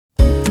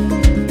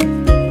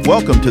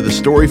Welcome to the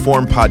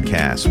Storyform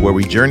Podcast, where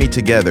we journey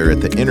together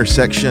at the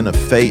intersection of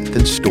faith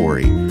and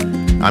story.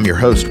 I'm your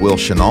host, Will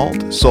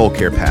Chenault, soul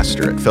care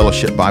pastor at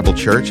Fellowship Bible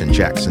Church in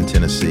Jackson,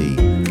 Tennessee.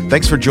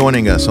 Thanks for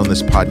joining us on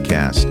this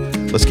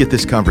podcast. Let's get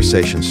this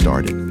conversation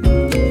started.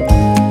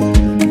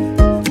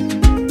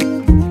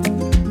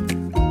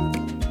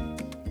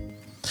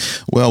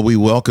 Well, we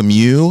welcome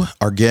you,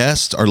 our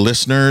guests, our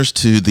listeners,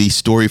 to the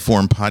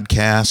Storyform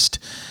Podcast.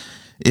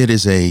 It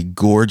is a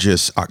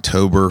gorgeous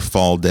October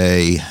fall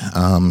day.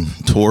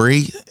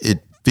 Tori, it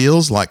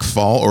feels like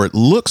fall, or it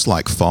looks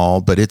like fall,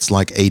 but it's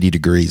like 80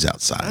 degrees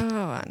outside.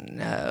 Oh, I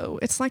know.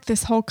 It's like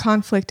this whole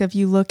conflict of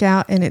you look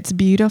out and it's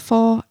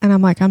beautiful, and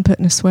I'm like, I'm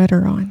putting a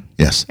sweater on.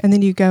 Yes. And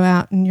then you go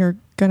out and you're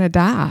going to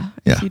die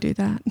if you do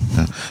that.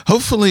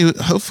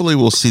 Hopefully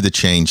we'll see the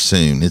change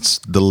soon.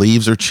 The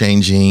leaves are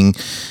changing.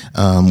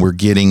 We're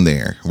getting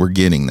there.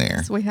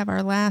 So we have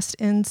our last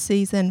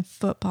in-season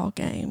football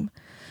game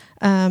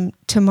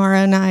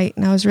tomorrow night,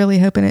 and I was really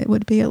hoping it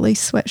would be at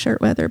least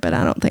sweatshirt weather, but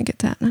I don't think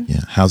it's happening.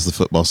 Yeah. How's the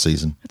football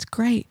season? It's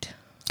great.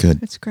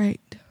 Good. It's great.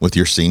 With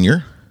your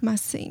senior? My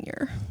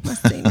senior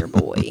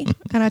boy.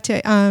 And I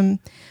tell you,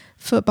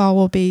 football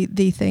will be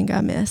the thing I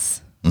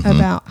miss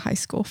about high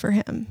school for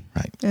him.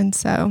 Right. And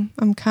so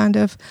I'm kind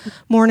of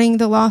mourning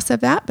the loss of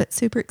that, but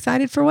super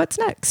excited for what's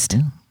next.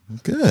 Yeah.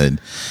 Good.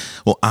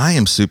 Well, I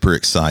am super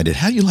excited.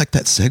 How do you like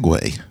that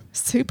segue?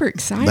 Super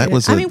excited.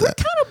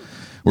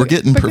 We're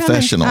getting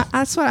professional.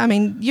 That's what I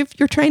mean.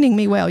 You're training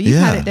me well. You've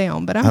had it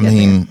down, but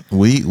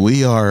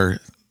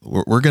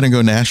we're going to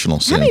go national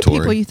soon. How many Tori.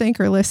 people you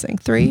think are listening?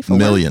 3, 4?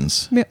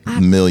 Millions.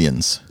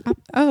 Millions.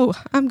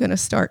 I'm going to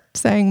start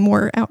saying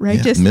more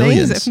outrageous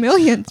things. If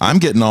millions. I'm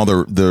getting all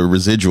the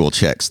residual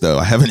checks, though.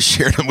 I haven't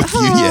shared them with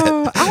you yet.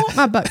 I want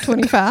my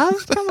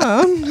 $1.25. Come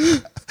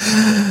on.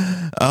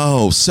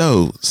 Oh,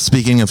 so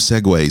speaking of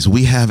segues,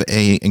 we have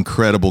an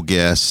incredible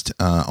guest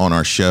on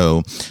our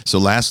show. So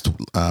last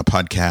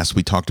podcast,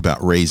 we talked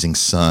about raising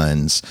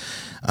sons.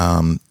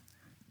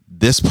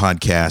 This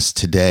podcast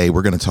today,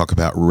 we're going to talk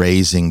about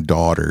raising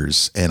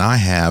daughters. And I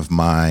have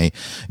my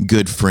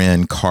good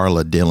friend,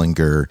 Karla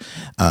Denlinger,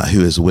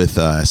 who is with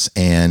us.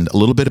 And a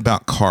little bit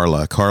about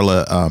Karla.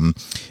 Karla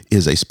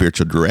is a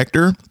spiritual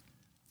director,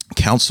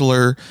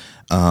 counselor.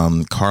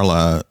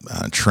 Karla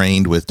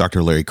trained with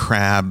Dr. Larry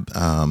Crabb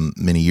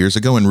many years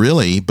ago, and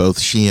really both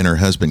she and her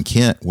husband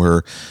Kent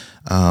were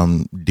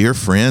dear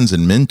friends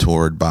and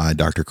mentored by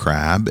Dr.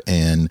 Crabb.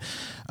 And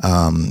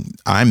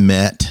I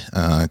met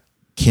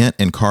Kent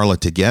and Karla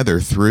together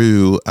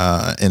through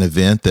an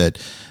event that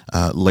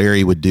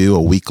Larry would do,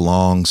 a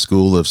week-long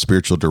school of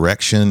spiritual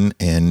direction,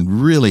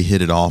 and really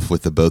hit it off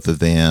with the both of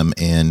them.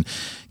 And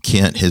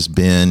Kent has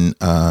been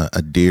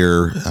a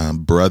dear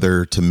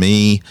brother to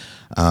me.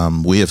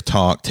 We have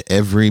talked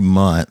every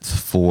month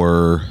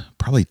for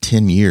probably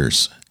 10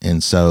 years.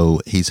 And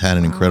so he's had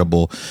an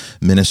incredible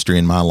ministry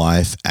in my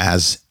life,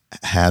 as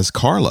has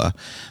Karla.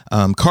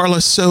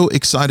 Karla, so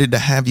excited to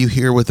have you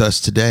here with us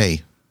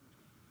today.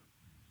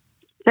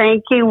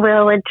 Thank you,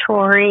 Will and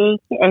Tori,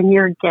 and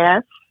your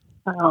guests.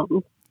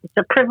 It's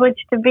a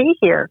privilege to be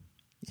here.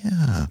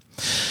 Yeah.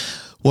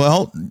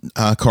 Well,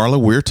 Karla,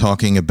 we're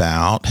talking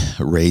about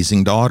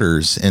raising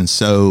daughters. And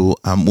so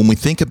when we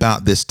think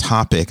about this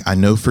topic, I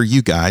know for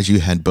you guys, you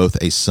had both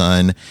a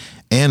son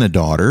and a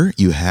daughter.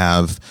 You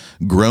have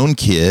grown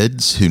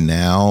kids who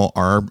now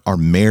are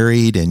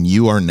married, and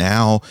you are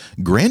now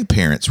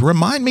grandparents.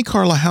 Remind me,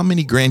 Karla, how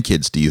many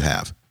grandkids do you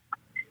have?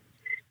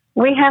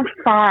 We have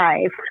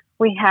 5.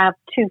 We have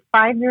 2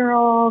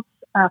 5-year-olds,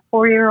 a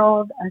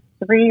 4-year-old,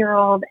 a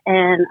 3-year-old,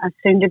 and a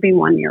soon-to-be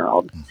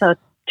 1-year-old. So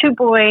 2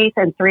 boys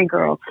and 3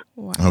 girls.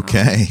 Wow.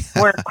 Okay.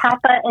 We're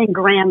Papa and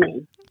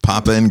Grammy.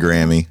 Papa and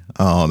Grammy.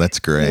 Oh, that's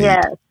great.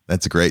 Yes.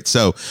 That's great.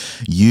 So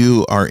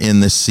you are in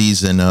this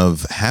season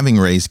of having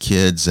raised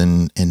kids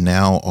and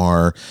now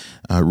are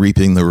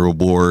reaping the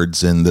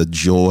rewards and the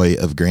joy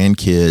of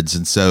grandkids.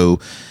 And so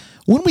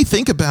when we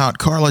think about,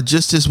 Karla,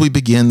 just as we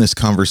begin this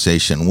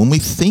conversation, when we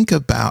think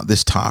about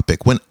this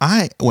topic, when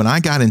I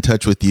got in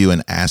touch with you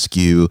and asked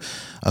you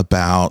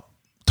about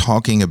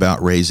talking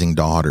about raising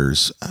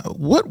daughters,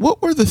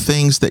 what were the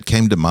things that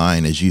came to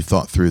mind as you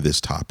thought through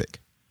this topic?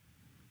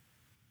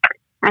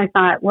 I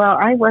thought, well,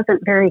 I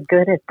wasn't very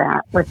good at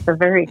that, was the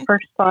very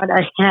first thought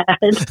I had.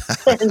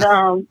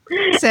 And,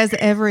 says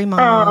every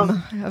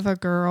mom of a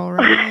girl,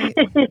 right?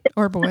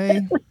 Or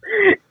boy.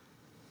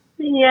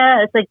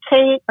 Yeah, so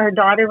Kate, our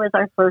daughter, was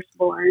our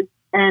firstborn.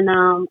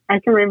 And I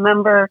can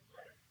remember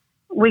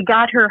we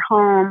got her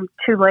home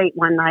too late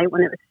one night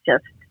when it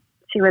was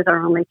she was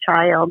our only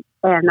child.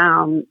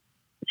 And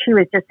she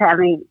was just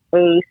having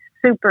a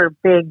super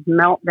big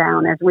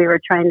meltdown as we were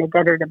trying to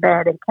get her to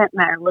bed. And Kent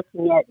and I are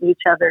looking at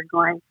each other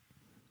going,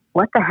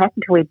 what the heck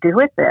do we do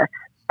with this?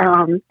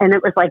 And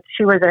it was like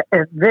she was an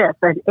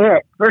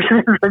it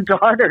versus a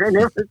daughter. And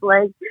it was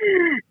like,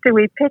 do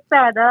we pick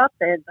that up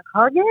and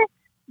hug it?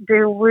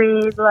 Do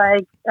we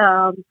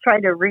try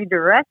to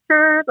redirect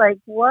her? Like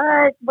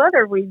what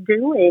are we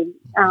doing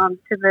to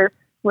this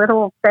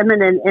little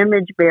feminine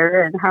image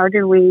bearer? And how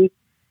do we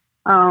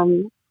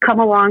come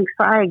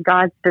alongside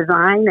God's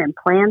design and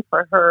plan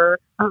for her,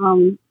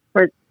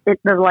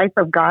 the life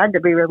of God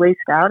to be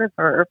released out of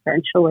her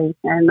eventually.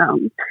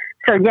 And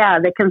so, yeah,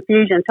 the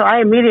confusion. So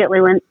I immediately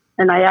went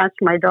and I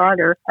asked my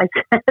daughter, I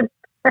said,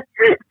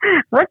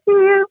 how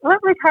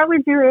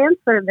would you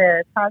answer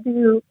this? How do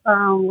you,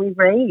 we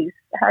raise?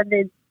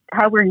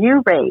 How were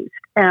you raised?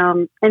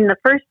 And the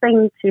first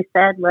thing she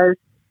said was,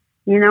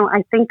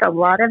 I think a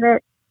lot of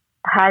it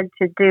had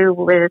to do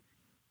with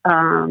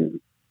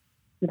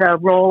the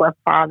role of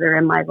father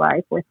in my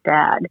life with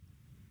Dad.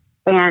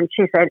 And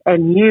she said,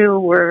 and you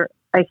were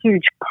a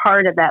huge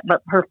part of that.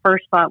 But her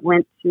first thought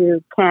went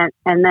to Kent,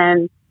 and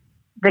then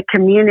the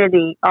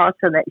community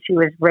also that she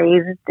was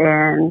raised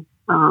in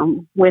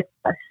with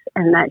us,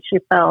 and that she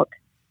felt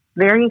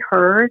very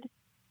heard,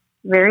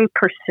 very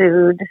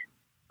pursued.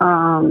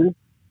 Her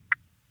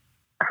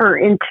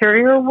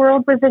interior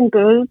world was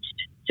engaged,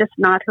 just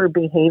not her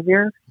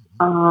behavior.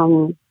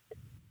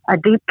 A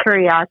deep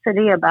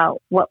curiosity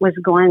about what was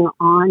going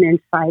on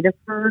inside of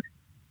her.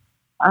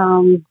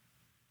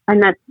 And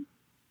that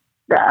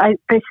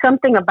there's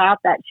something about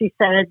that. She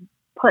said,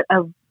 put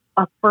a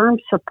firm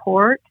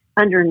support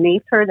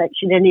underneath her that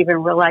she didn't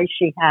even realize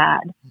she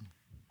had,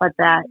 but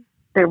that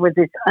there was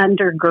this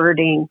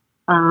undergirding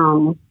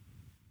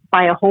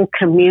by a whole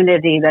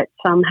community that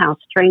somehow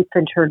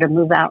strengthened her to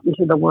move out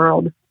into the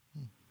world.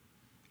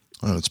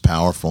 Oh, it's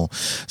powerful.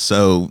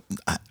 So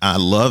I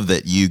love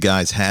that you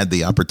guys had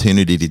the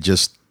opportunity to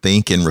just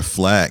think and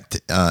reflect,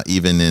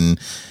 even in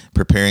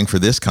preparing for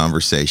this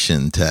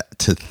conversation,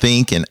 to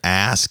think and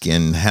ask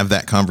and have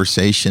that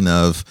conversation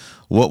of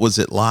what was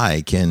it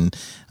like? And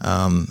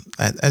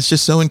that's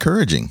just so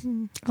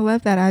encouraging. I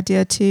love that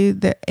idea too,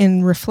 that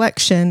in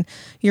reflection,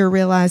 you're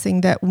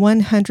realizing that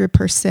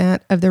 100%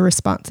 of the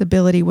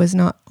responsibility was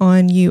not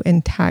on you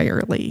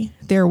entirely.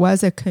 There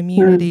was a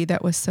community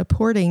that was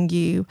supporting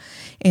you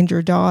and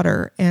your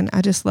daughter. And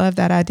I just love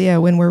that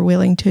idea when we're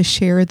willing to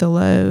share the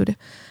load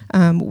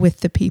with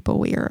the people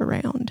we are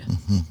around.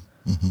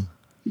 Mm-hmm. Mm-hmm.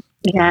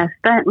 Yes,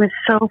 that was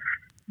so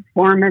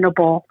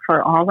formidable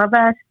for all of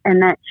us,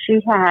 and that she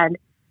had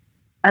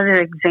other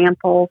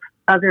examples,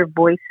 other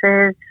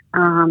voices,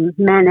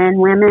 men and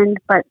women,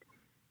 but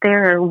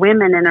there are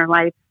women in her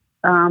life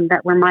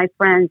that were my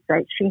friends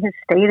that she has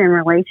stayed in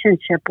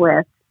relationship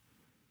with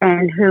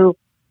and who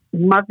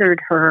mothered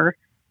her,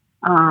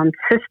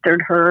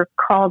 sistered her,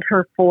 called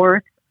her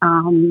forth,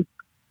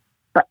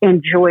 but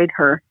enjoyed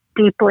her,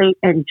 deeply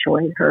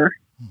enjoyed her.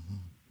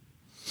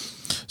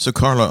 So,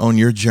 Karla, on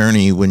your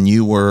journey, when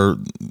you were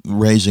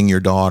raising your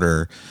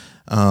daughter,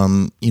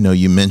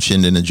 you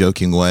mentioned in a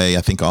joking way,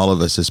 I think all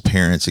of us as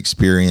parents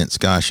experience,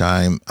 gosh,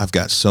 I've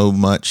got so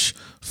much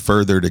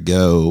further to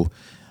go.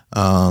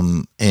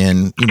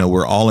 And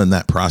we're all in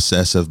that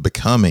process of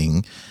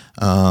becoming,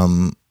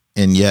 and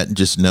yet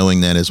just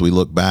knowing that as we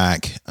look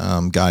back,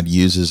 God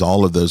uses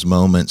all of those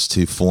moments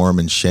to form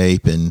and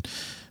shape and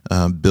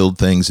build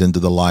things into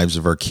the lives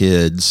of our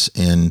kids.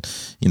 And,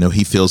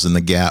 he fills in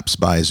the gaps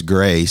by his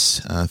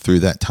grace through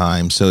that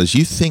time. So as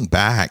you think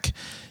back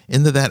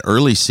into that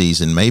early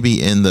season,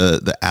 maybe in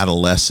the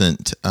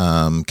adolescent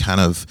kind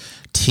of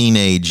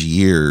teenage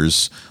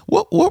years,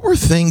 what were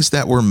things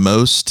that were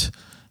most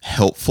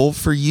helpful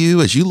for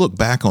you as you look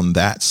back on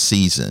that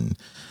season?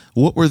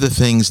 What were the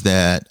things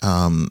that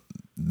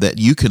that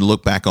you could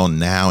look back on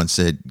now and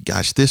said,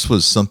 gosh, this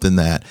was something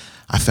that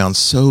I found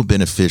so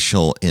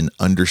beneficial in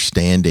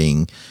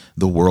understanding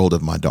the world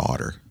of my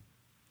daughter?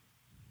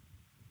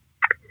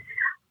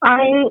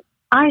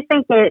 I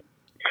think it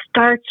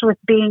starts with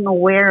being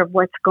aware of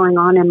what's going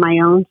on in my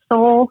own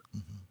soul,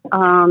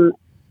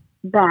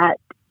 that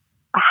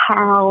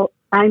how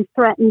I'm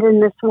threatened in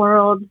this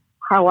world,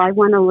 how I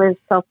want to live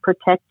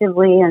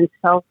self-protectively and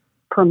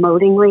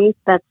self-promotingly.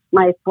 That's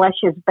my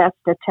flesh's best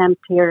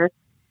attempt here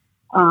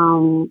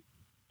to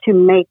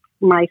make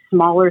my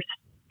smaller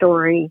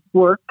story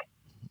work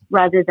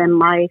rather than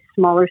my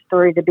smaller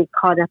story to be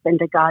caught up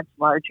into God's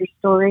larger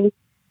story.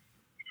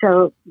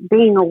 So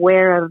being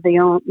aware of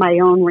my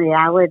own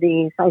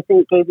realities, I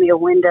think, gave me a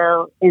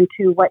window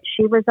into what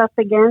she was up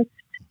against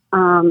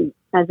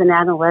as an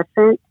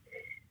adolescent.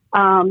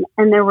 And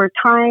there were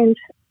times,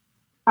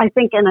 I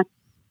think,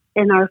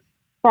 in our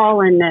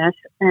fallenness,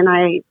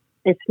 and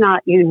it's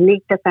not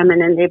unique to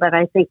femininity, but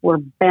I think we're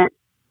bent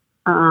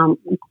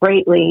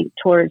greatly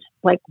towards,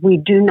 we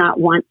do not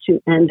want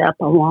to end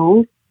up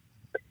alone.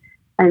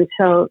 And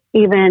so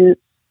even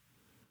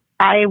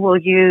I will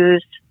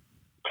use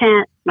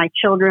Kent, my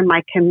children,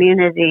 my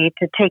community,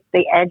 to take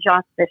the edge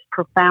off this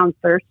profound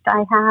thirst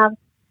I have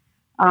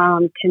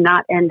to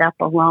not end up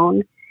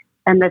alone.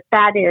 And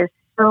that is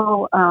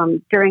so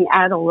during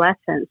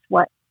adolescence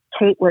what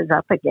Kate was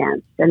up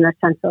against, in the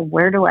sense of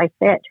where do I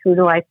fit? Who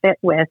do I fit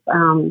with?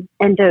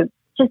 And to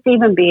just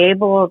even be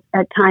able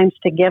at times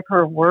to give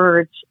her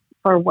words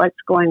for what's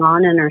going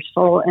on in her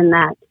soul, and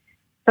that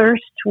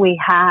thirst we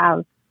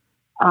have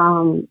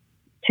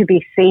to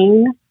be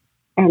seen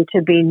and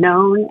to be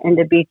known and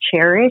to be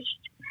cherished,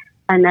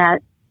 and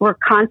that we're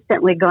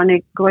constantly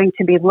going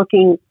to be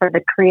looking for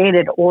the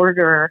created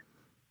order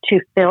to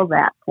fill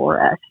that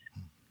for us.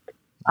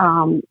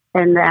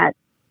 And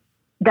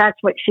that's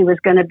what she was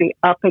going to be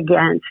up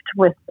against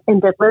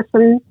and to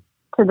listen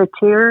to the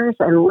tears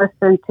and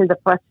listen to the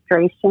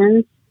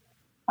frustrations,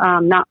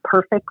 not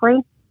perfectly,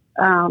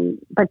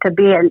 but to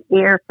be an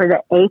ear for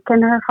the ache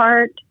in her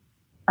heart,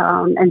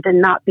 and to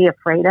not be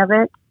afraid of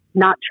it,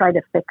 not try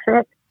to fix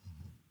it,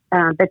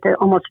 but to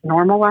almost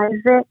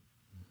normalize it.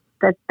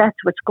 That's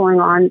what's going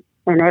on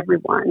in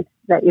everyone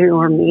that you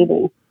are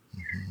meeting.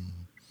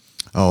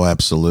 Oh,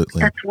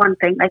 absolutely. That's one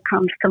thing that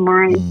comes to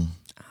mind.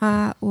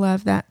 I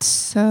love that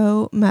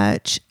so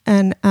much.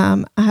 And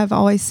I have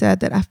always said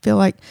that I feel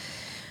like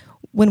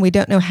when we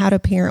don't know how to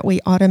parent, we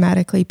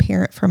automatically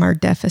parent from our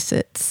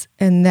deficits.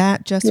 And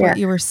that just what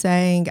you were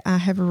saying, I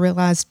have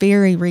realized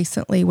very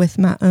recently with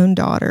my own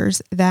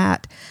daughters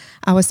that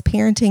I was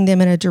parenting them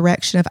in a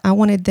direction of I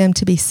wanted them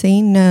to be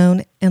seen,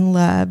 known, and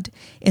loved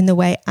in the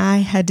way I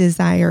had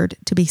desired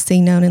to be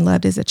seen, known, and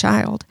loved as a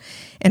child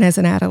and as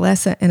an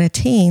adolescent and a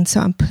teen. So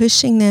I'm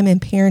pushing them and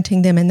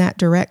parenting them in that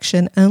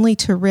direction only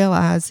to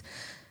realize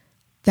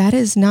that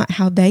is not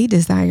how they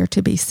desire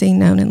to be seen,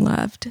 known, and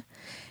loved.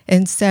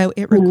 And so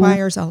it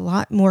requires a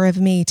lot more of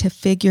me to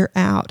figure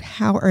out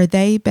how are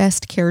they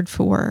best cared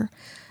for,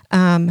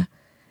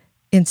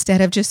 instead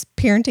of just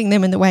parenting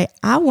them in the way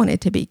I wanted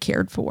to be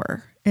cared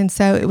for. And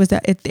so it was,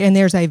 and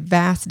there's a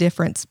vast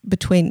difference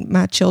between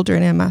my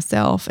children and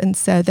myself. And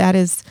so that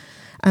is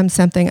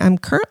something I'm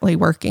currently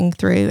working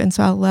through. And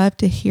so I love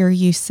to hear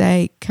you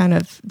say kind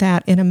of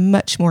that in a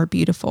much more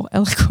beautiful,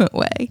 eloquent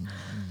way.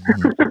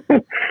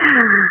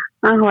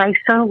 Oh, I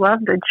so love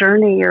the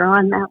journey you're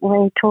on that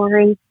way,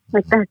 Tori.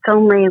 Like that's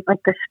only like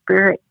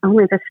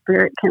only the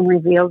Spirit can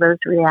reveal those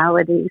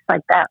realities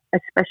like that,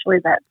 especially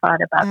that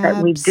thought about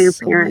that we do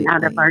parent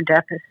out of our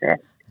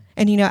deficit.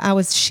 And, I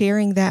was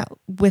sharing that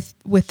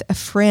with a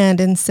friend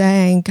and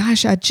saying,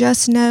 gosh, I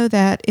just know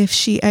that if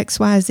she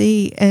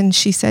XYZ, and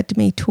she said to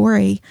me,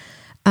 Tori,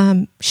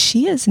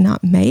 she is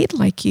not made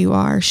like you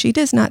are. She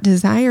does not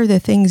desire the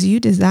things you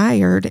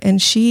desired,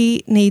 and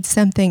she needs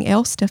something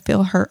else to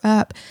fill her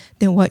up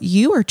than what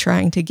you are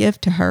trying to give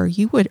to her.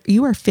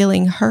 You are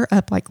filling her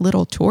up like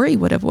little Tori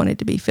would have wanted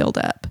to be filled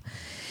up.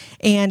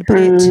 But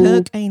it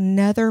took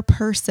another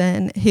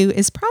person who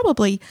is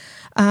probably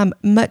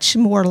much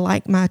more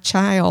like my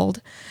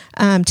child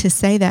to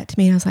say that to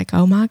me. And I was like,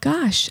 oh my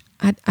gosh,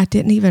 I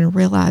didn't even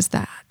realize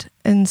that.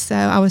 And so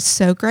I was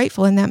so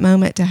grateful in that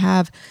moment to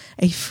have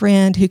a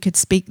friend who could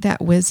speak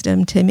that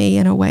wisdom to me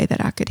in a way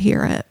that I could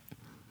hear it.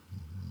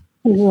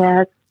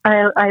 Yes,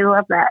 I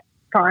love that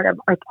thought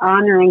of like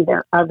honoring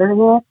their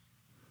otherness,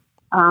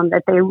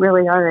 that they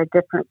really are a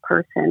different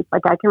person.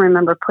 Like I can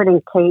remember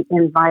putting Kate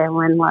in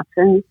violin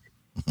lessons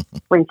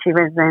when she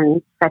was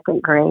in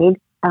second grade.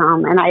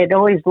 And I had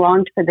always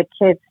longed for the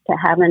kids to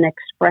have an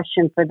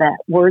expression for that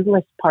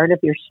wordless part of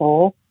your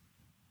soul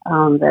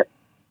that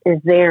is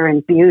there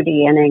in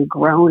beauty and in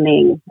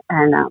groaning.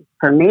 And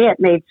for me, it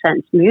made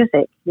sense,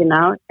 music, And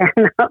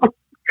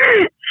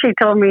she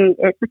told me,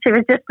 she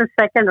was just a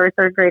second or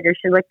third grader.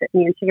 She looked at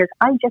me and she goes,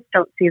 I just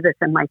don't see this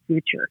in my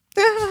future.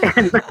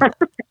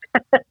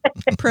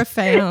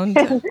 Profound.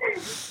 Yes.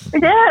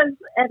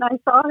 And I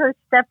saw her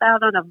step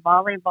out on a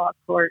volleyball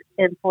court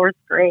in fourth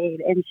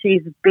grade, and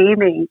she's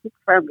beaming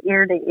from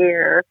ear to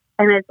ear.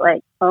 And it's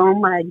like, oh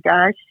my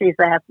gosh, she's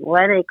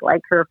athletic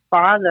like her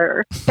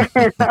father.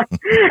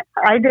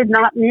 I did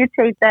not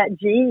mutate that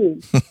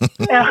gene.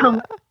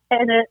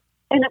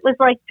 And it was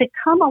like to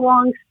come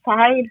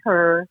alongside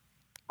her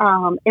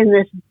in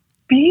this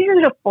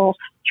beautiful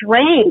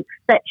strength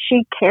that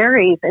she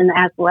carries in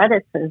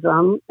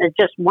athleticism. It's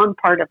just one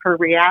part of her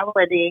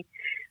reality.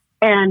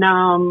 And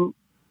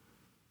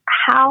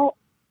how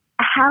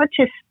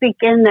to speak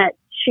in that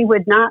she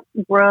would not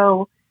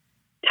grow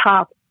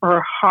tough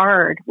or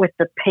hard with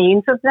the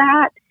pains of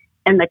that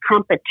and the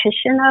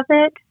competition of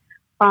it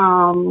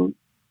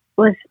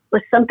was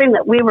something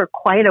that we were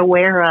quite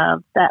aware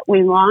of, that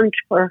we longed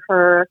for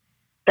her,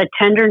 the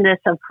tenderness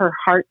of her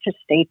heart to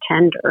stay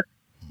tender.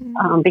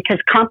 Because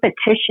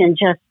competition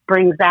just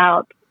brings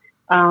out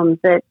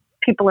that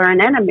people are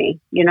an enemy,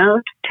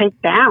 to take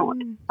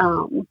down.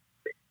 And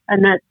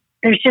that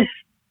there's just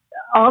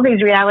all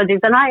these realities.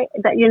 And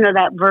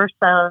that verse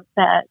of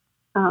that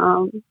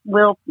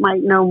Will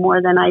might know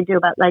more than I do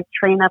about like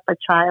train up a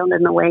child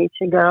in the way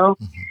to go.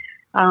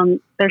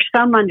 There's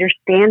some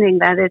understanding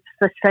that it's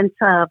the sense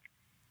of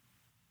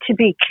to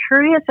be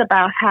curious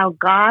about how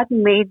God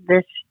made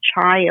this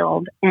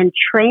child and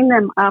train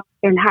them up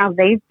in how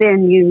they've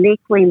been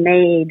uniquely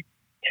made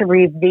to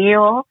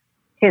reveal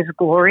His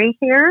glory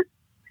here.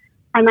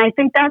 And I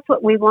think that's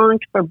what we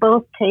longed for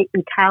both Kate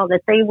and Cal,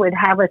 that they would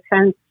have a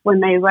sense when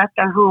they left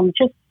our home,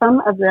 just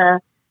some of the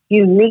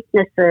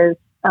uniquenesses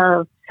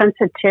of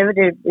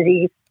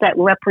sensitivities that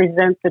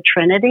represent the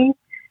Trinity,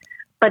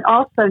 but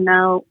also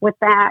know with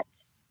that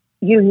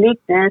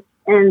uniqueness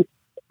and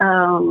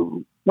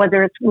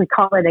whether we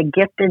call it a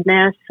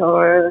giftedness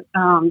or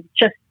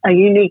just a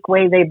unique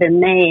way they've been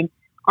made,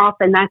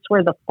 often that's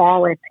where the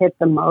fall has hit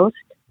the most.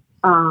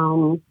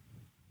 And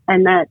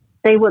that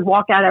they would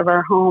walk out of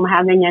our home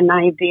having an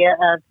idea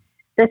of,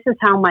 this is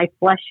how my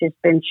flesh has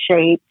been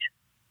shaped,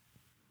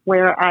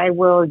 where I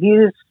will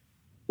use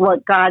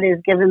what God has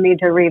given me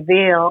to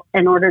reveal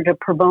in order to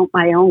promote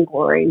my own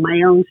glory,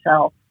 my own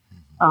self.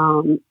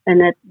 And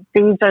that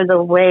these are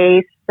the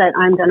ways that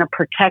I'm going to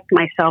protect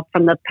myself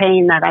from the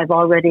pain that I've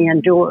already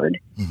endured.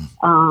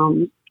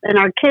 And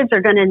our kids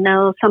are going to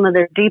know some of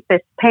their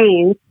deepest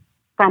pains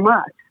from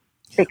us,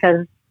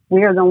 because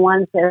we are the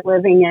ones that are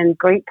living in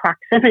great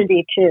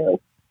proximity to.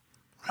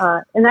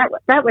 And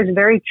that was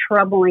very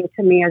troubling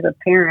to me as a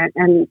parent.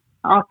 And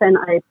often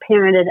I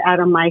parented out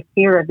of my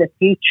fear of the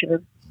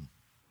future,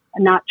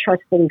 not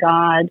trusting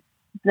God,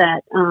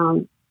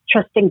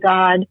 trusting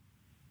God's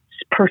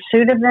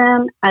pursuit of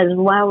them, as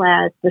well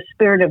as the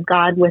Spirit of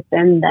God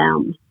within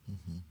them.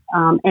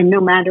 And no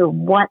matter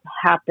what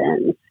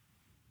happens,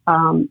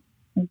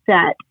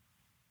 that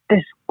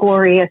this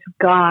glorious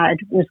God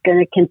was going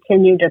to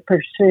continue to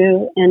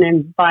pursue and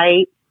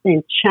invite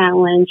and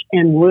challenge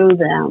and woo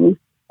them.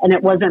 And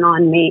it wasn't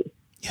on me.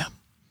 Yeah.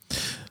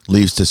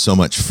 Leads to so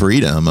much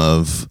freedom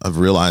of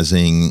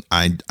realizing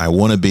I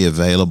want to be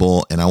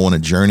available, and I want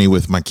to journey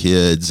with my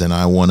kids, and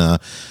I want to,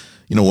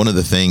 one of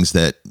the things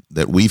that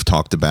we've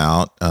talked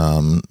about,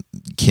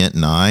 Kent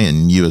and I,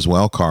 and you as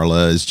well,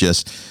 Karla, is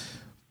just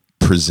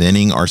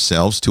presenting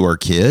ourselves to our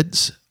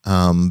kids,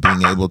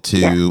 being able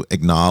to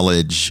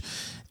acknowledge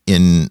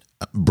in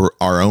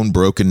our own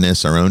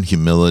brokenness, our own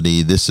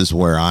humility, this is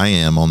where I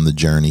am on the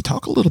journey.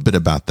 Talk a little bit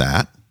about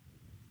that.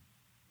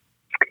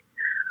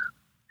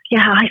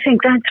 Yeah, I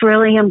think that's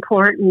really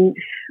important,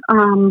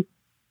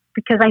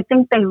 because I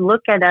think they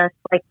look at us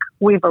like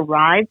we've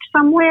arrived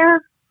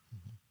somewhere.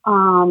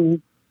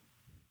 And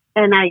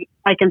I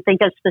can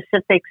think of a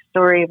specific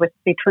story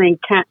between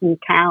Kent and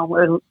Cal,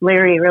 where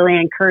Larry really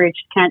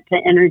encouraged Kent to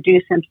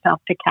introduce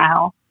himself to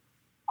Cal,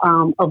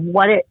 of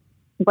what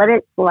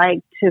it's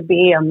like to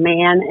be a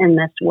man in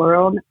this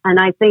world. And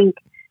I think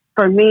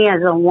for me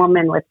as a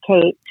woman with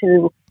Kate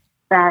too,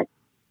 that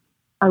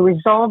a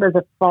result of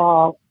the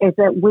fall is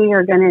that we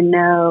are going to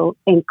know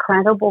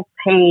incredible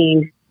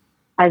pain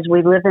as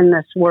we live in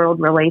this world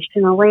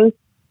relationally.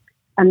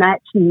 And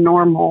that's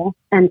normal.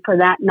 And for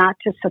that not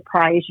to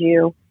surprise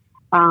you.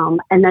 And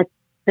that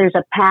there's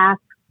a path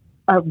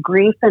of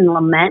grief and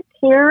lament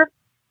here,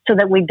 so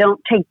that we don't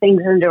take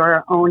things into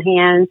our own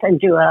hands and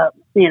do a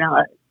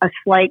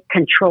slight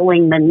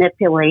controlling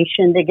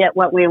manipulation to get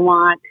what we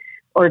want,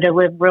 or to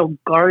live real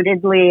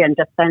guardedly and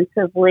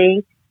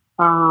defensively.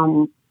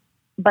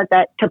 But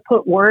that to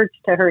put words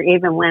to her,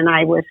 even when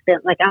I was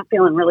I'm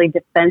feeling really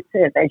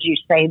defensive as you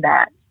say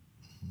that.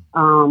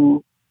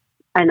 And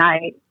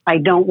I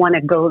don't want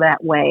to go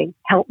that way.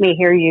 Help me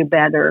hear you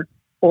better.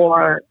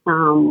 Or,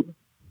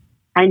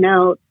 I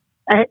know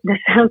this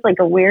sounds like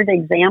a weird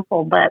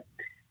example, but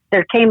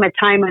there came a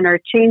time in our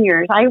teen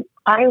years, I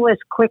was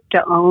quick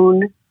to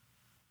own,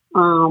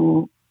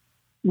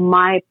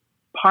 my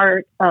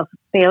part of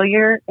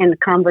failure in the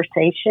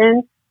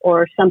conversation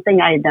or something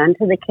I had done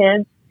to the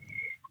kids.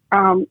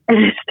 And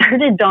it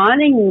started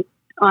dawning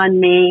on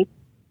me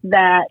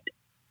that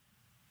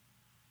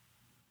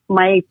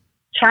my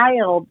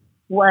child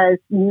was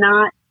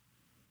not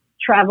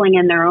traveling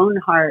in their own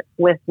heart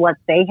with what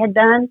they had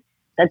done,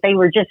 that they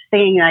were just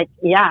seeing like,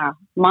 yeah,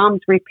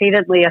 mom's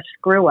repeatedly a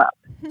screw up.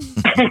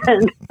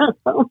 And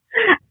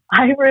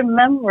I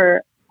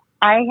remember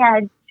I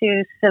had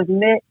to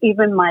submit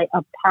even my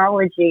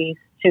apologies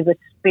to the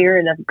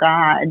Spirit of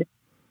God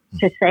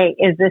to say,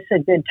 is this a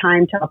good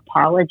time to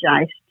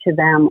apologize to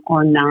them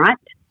or not?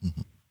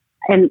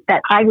 And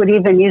that I would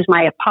even use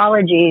my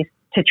apologies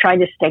to try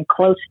to stay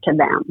close to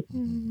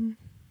them.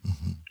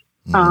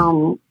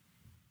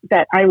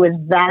 That I was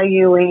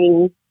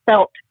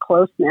felt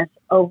closeness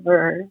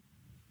over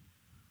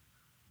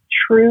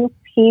true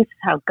peace,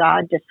 how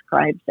God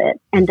describes it,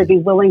 and to be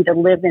willing to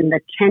live in the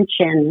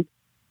tension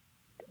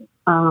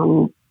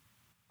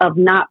of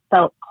not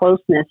felt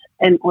closeness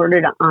in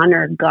order to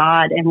honor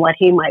God and what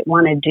He might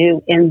want to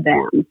do in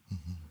them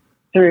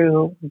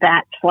through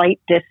that slight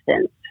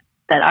distance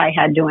that I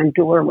had to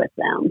endure with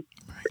them.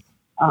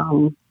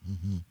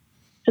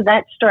 So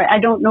that story, I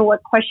don't know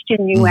what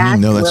question you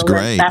asked. No, that's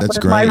great. That's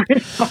great.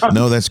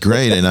 No, that's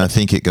great. And I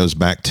think it goes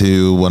back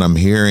to what I'm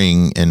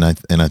hearing, and I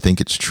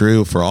think it's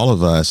true for all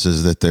of us,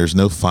 is that there's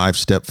no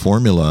 5-step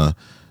formula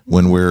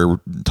when we're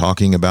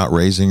talking about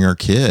raising our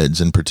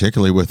kids, and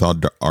particularly with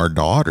our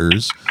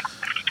daughters.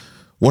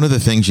 One of the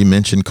things you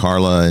mentioned,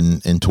 Karla,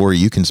 and Tori,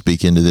 you can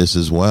speak into this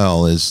as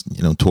well, is,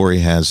 Tori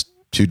has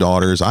 2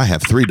 daughters. I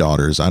have 3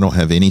 daughters. I don't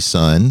have any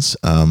sons.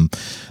 I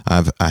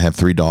have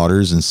 3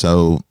 daughters. And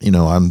so,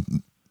 I'm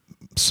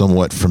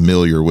somewhat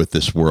familiar with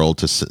this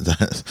world,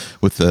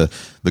 with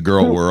the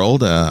girl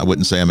world. I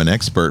wouldn't say I'm an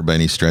expert by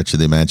any stretch of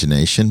the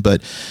imagination,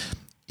 but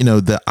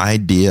the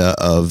idea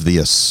of the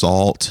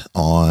assault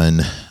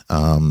on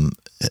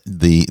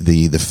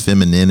the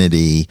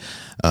femininity,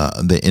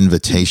 the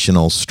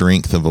invitational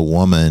strength of a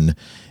woman,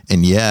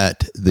 and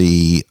yet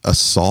the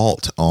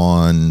assault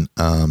on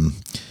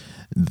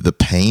the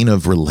pain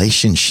of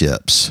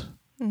relationships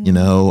You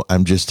know,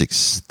 I'm just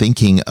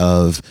thinking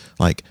of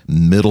like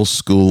middle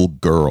school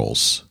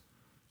girls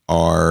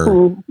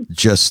are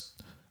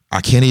just,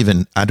 I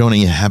don't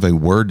even have a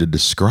word to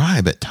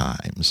describe at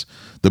times.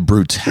 The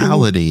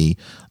brutality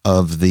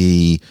of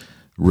the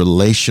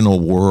relational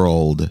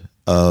world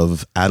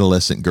of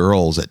adolescent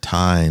girls at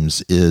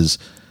times is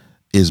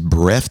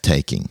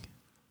breathtaking.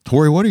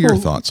 Tori, what are your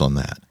thoughts on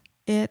that?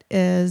 It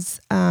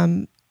is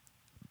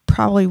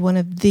probably one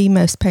of the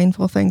most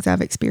painful things I've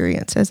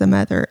experienced as a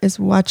mother is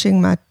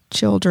watching my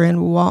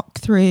children walk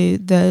through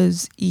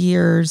those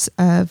years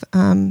of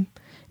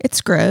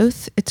it's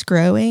growth, it's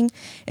growing,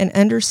 and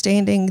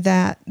understanding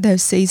that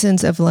those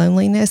seasons of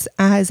loneliness,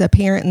 I, as a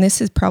parent, and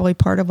this is probably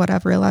part of what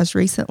I've realized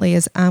recently,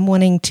 is I'm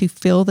wanting to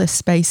fill the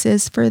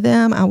spaces for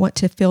them. I want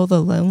to fill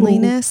the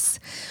loneliness.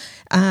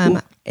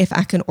 If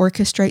I can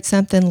orchestrate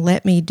something,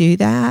 let me do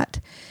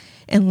that.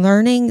 And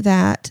learning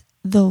that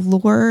the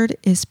Lord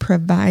is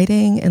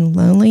providing in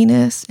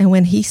loneliness. And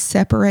when he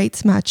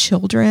separates my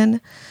children,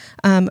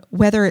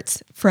 whether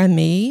it's from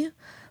me,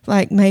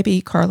 like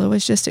maybe Karla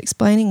was just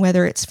explaining,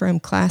 whether it's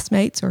from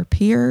classmates or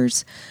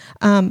peers,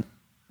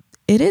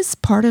 it is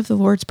part of the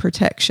Lord's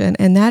protection.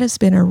 And that has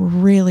been a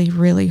really,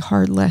 really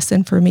hard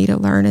lesson for me to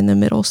learn in the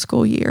middle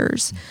school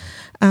years,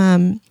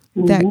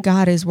 that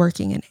God is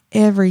working in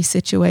every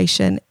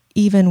situation,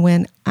 even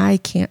when I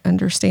can't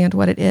understand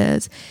what it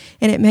is.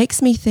 And it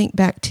makes me think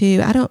back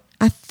to,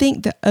 I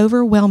think the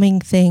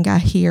overwhelming thing I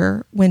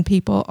hear when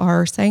people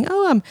are saying,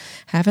 oh, I'm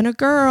having a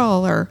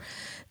girl, or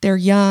they're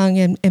young,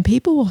 and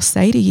people will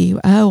say to you,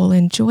 oh, well,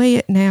 enjoy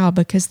it now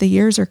because the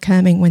years are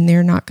coming when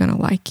they're not going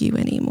to like you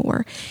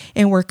anymore.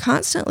 And we're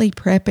constantly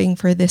prepping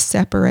for this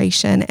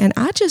separation. And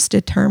I just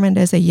determined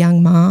as a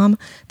young mom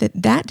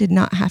that did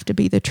not have to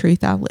be the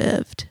truth I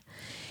lived.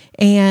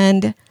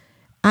 And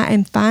I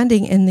am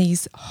finding in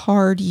these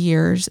hard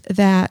years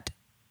that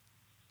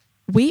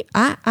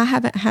I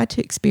haven't had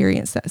to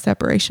experience that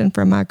separation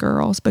from my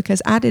girls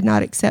because I did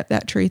not accept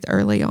that truth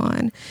early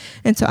on.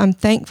 And so I'm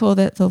thankful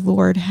that the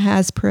Lord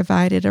has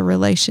provided a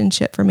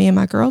relationship for me and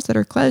my girls that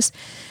are close,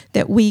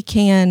 that we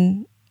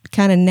can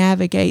kind of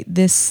navigate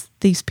these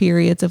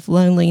periods of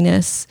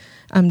loneliness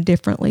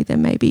differently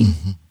than maybe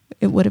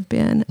it would have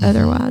been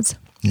otherwise.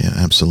 Yeah,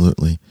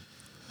 absolutely.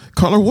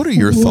 Karla, what are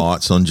your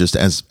thoughts on just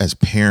as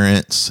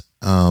parents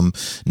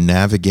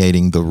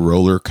navigating the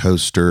roller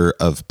coaster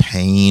of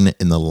pain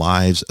in the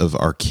lives of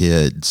our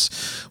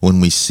kids when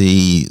we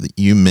see,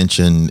 you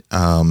mentioned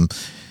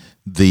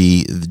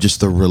the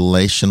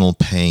relational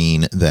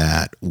pain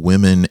that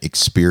women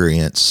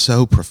experience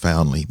so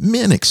profoundly.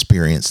 Men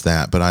experience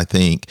that, but I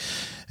think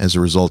as a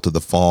result of the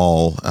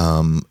fall,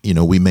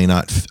 we may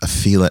not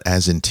feel it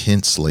as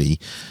intensely.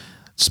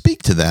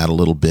 Speak to that a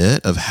little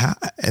bit of how,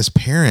 as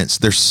parents,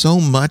 there's so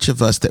much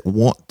of us that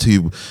want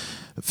to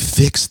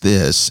fix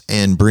this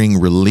and bring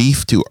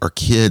relief to our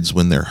kids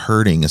when they're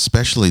hurting,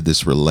 especially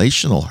this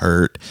relational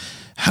hurt.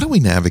 How do we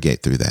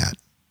navigate through that?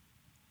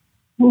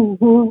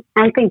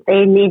 I think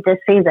they need to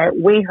see that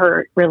we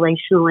hurt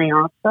relationally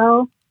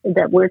also,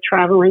 that we're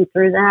traveling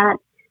through that,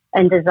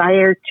 and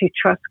desire to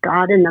trust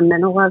God in the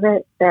middle of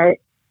it, that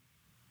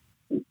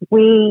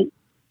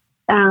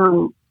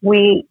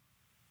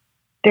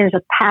there's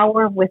a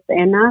power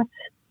within us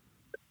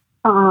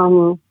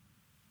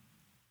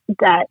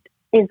that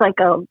is like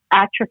a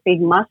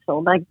atrophied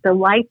muscle, like the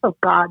life of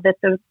God, that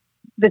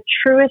the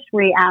truest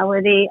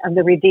reality of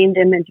the redeemed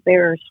image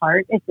bearer's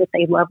heart is that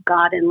they love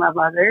God and love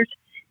others.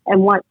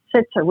 And what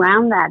sits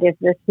around that is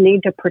this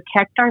need to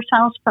protect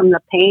ourselves from the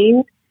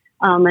pain.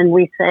 And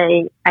we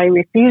say, I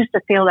refuse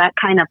to feel that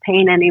kind of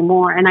pain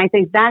anymore. And I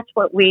think that's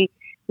what we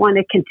want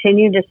to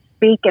continue to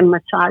speak and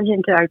massage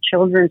into our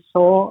children's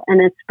soul. And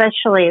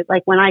especially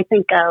like when I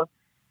think of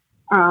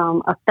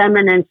a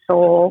feminine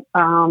soul,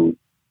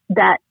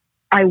 that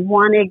I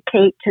wanted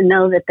Kate to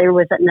know that there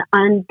was an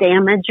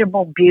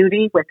undamageable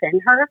beauty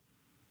within her.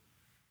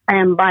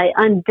 And by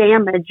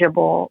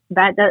undamageable,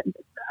 that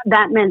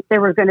meant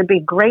there were going to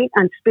be great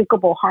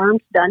unspeakable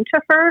harms done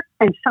to her.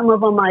 And some of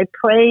them I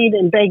prayed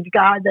and begged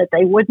God that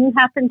they wouldn't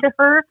happen to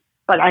her,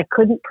 but I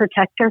couldn't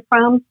protect her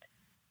from.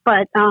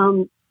 But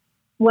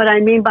what I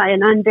mean by an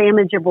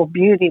undamageable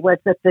beauty was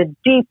that the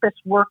deepest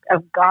work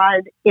of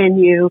God in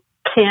you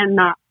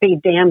cannot be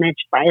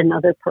damaged by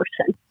another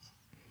person.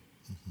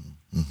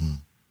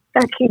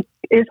 That he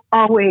is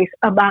always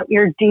about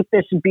your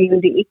deepest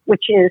beauty,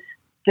 which is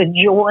the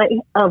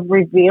joy of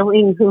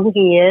revealing who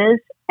he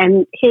is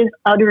and his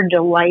utter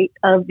delight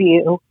of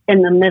you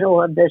in the middle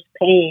of this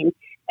pain.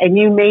 And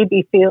you may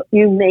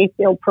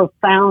feel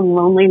profound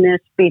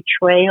loneliness,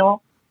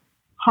 betrayal,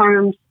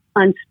 harms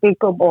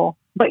unspeakable,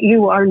 but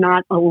you are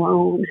not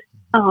alone.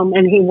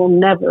 And he will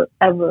never,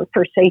 ever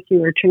forsake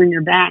you or turn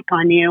your back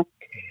on you.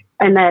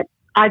 And that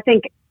I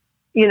think,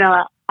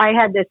 I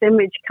had this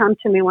image come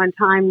to me one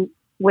time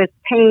with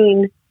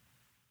pain,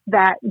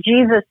 that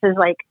Jesus is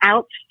like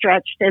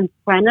outstretched in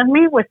front of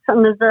me with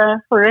some of the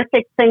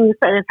horrific things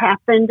that have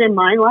happened in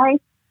my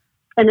life.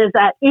 And as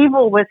that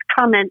evil was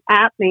coming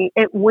at me,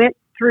 it went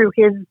through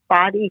his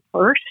body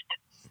first.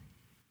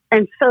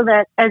 And so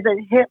that as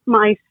it hit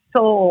my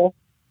soul,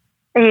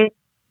 it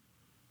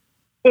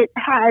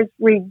has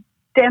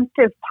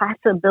redemptive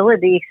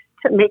possibilities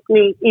to make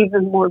me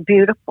even more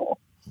beautiful.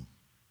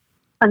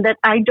 And that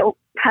I don't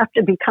have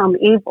to become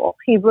evil.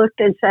 He looked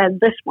and said,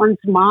 this one's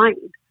mine.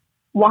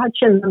 Watch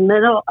in the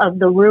middle of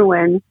the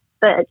ruin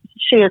that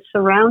she is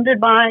surrounded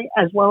by,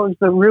 as well as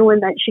the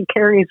ruin that she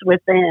carries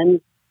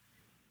within.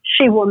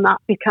 She will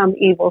not become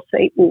evil,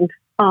 Satan.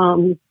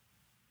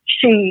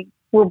 She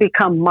will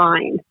become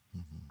mine.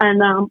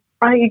 And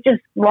I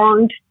just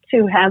longed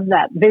to have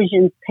that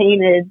vision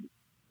painted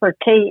for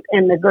Kate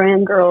and the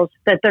grandgirls,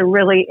 that there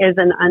really is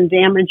an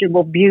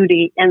undamageable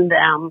beauty in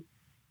them,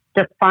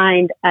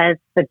 defined as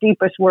the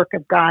deepest work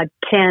of God,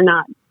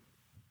 cannot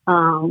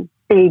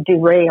be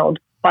derailed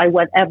by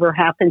whatever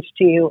happens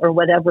to you or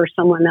whatever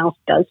someone else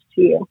does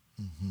to you.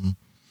 Mm-hmm.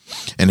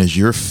 And as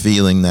you're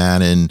feeling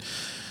that and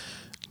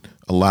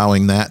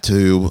allowing that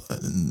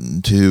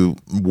to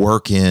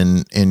work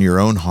in your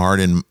own heart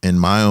and in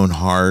my own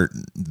heart,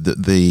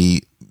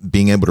 the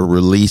being able to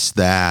release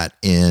that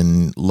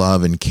in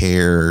love and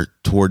care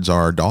towards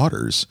our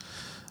daughters,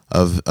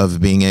 of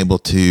being able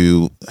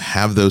to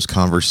have those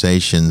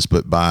conversations,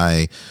 but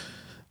by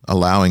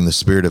allowing the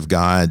Spirit of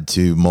God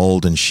to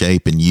mold and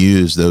shape and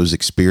use those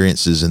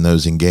experiences and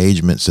those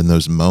engagements and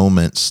those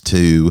moments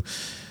to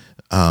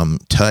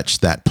touch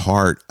that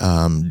part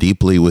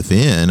deeply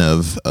within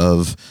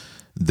of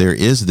there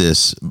is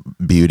this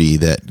beauty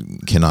that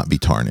cannot be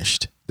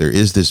tarnished. There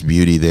is this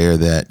beauty there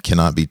that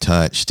cannot be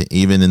touched,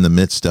 even in the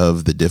midst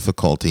of the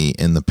difficulty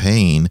and the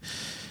pain.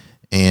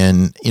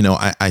 And, you know,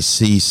 I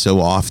see so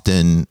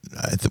often,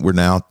 we're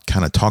now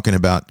kind of talking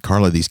about,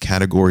 Karla, these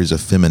categories of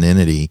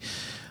femininity.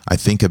 I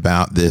think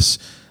about this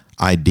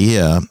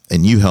idea,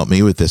 and you help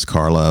me with this,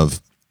 Karla, of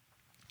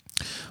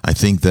I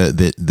think that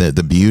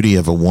the beauty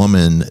of a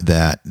woman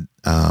that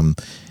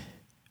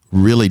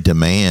really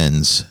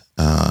demands,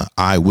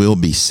 I will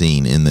be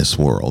seen in this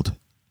world.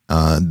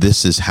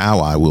 This is how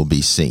I will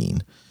be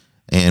seen.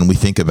 And we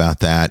think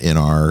about that in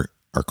our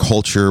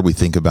culture. We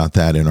think about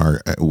that in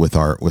with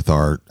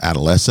our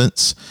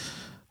adolescents,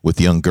 with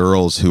young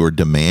girls who are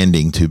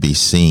demanding to be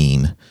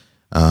seen.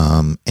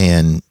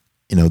 And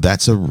you know,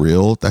 that's a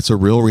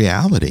real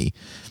reality.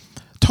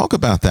 Talk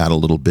about that a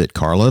little bit,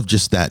 Karla, of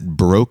just that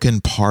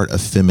broken part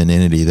of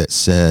femininity that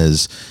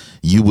says,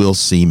 you will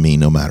see me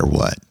no matter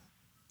what.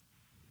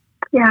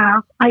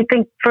 Yeah, I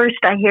think first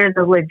I hear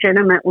the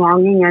legitimate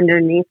longing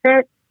underneath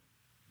it,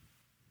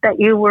 that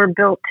you were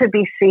built to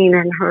be seen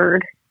and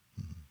heard.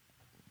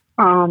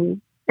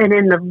 And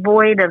in the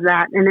void of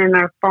that, and in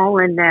our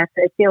fallenness,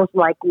 it feels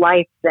like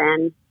life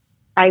then.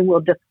 I will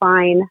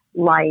define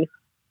life,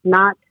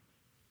 not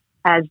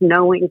as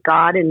knowing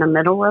God in the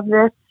middle of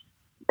this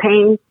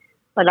pain,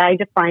 but I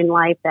define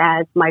life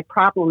as, my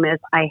problem is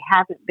I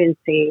haven't been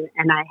seen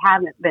and I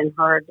haven't been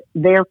heard.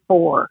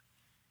 Therefore,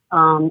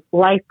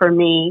 life for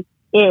me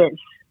is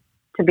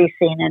to be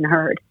seen and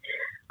heard.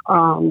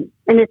 And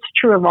it's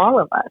true of all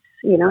of us.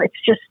 You know, it's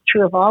just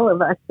true of all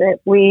of us that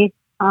we,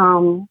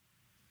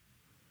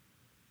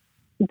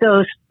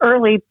 those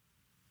early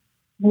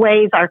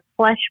ways our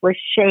flesh was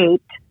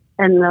shaped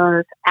and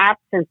those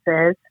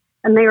absences,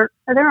 and they're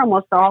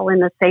almost all in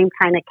the same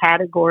kind of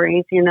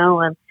categories, you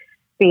know, of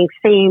being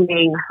seen,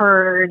 being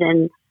heard,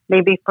 and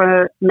maybe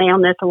for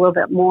maleness a little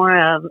bit more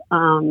of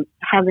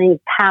having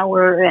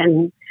power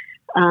and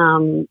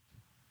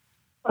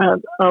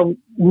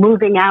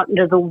moving out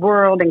into the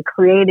world and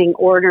creating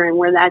order, and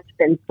where that's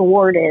been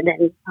thwarted.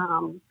 And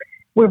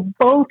we're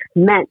both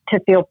meant to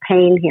feel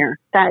pain here.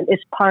 That is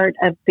part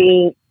of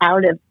being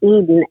out of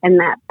Eden, and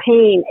that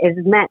pain is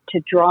meant to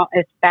draw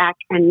us back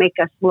and make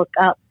us look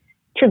up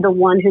to the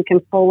one who can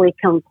fully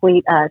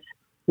complete us,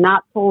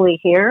 not fully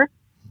here,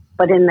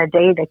 but in the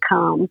day to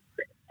come.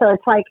 So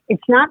it's like,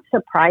 it's not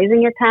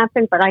surprising it's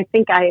happened, but I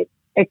think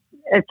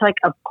it's like,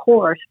 of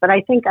course, but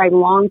I think I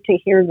long to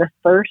hear the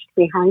thirst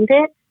behind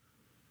it,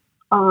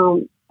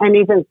 and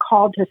even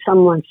call to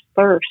someone's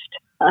thirst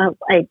of,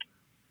 like,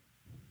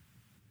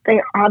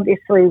 they're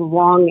obviously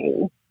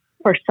longing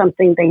for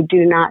something they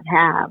do not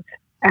have.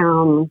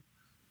 And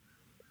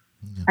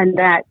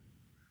that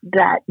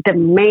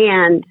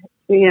demand,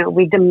 you know,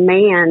 we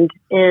demand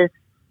is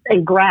a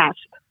grasp,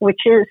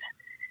 which is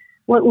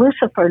what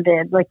Lucifer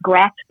did, like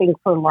grasping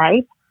for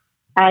life.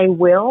 I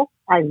will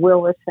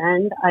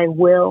ascend. I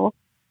will,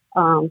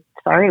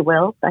 sorry,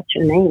 Will, that's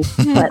your name,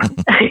 but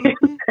I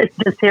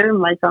just hearing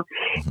myself.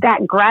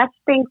 That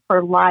grasping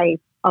for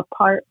life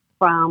apart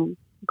from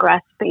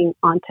grasping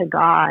onto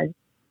God,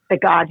 the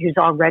God who's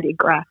already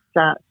grasped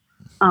us.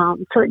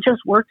 So it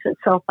just works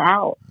itself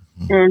out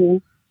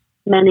in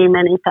many,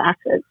 many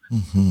facets.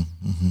 Mm-hmm,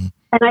 mm-hmm.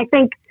 And I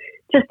think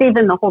just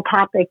even the whole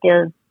topic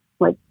is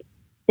like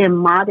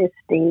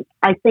immodesty.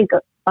 I think,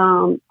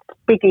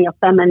 speaking of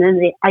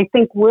femininity, I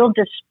think we'll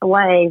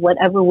display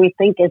whatever we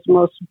think is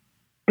most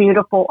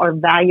beautiful or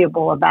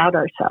valuable about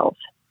ourselves.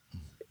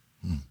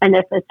 Mm-hmm. And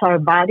if it's our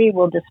body,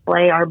 we'll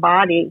display our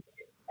body.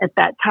 If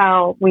that's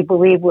how we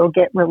believe we'll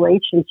get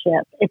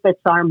relationship. If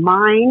it's our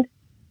mind,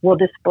 we'll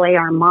display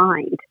our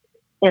mind.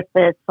 if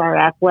it's our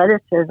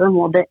athleticism,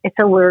 well,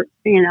 so we're,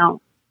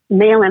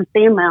 male and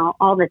female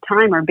all the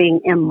time are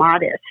being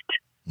immodest.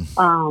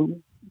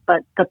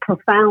 But the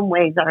profound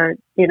ways are,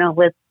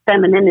 with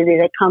femininity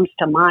that comes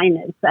to mind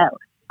is that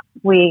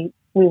we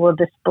will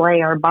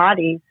display our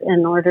bodies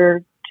in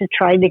order to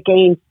try to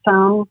gain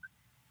some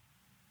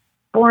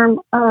form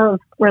of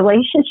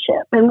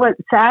relationship. And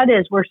what's sad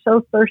is we're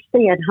so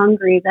thirsty and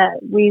hungry that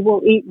we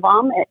will eat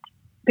vomit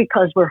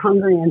because we're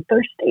hungry and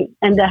thirsty,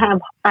 and to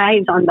have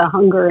eyes on the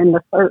hunger and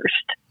the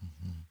thirst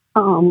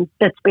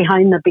that's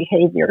behind the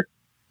behavior.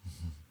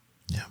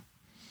 Yeah.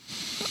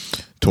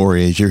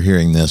 Tori, as you're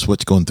hearing this,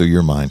 what's going through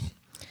your mind?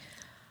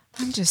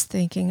 I'm just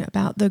thinking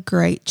about the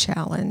great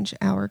challenge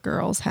our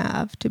girls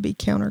have to be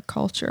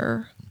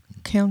countercultural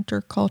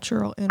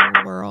in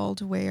a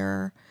world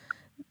where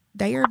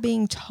they are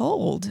being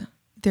told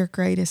their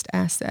greatest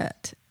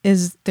asset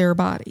is their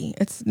body.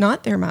 It's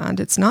not their mind.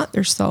 It's not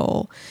their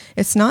soul.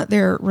 It's not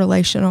their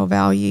relational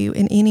value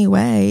in any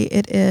way.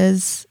 It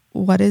is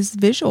what is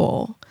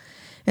visual.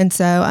 And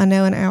so I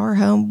know in our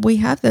home we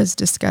have those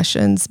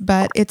discussions,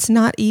 but it's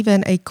not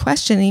even a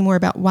question anymore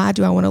about why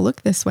do I want to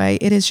look this way.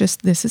 It is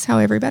just, this is how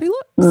everybody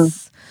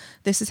looks.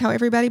 This is how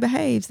everybody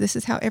behaves. This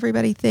is how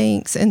everybody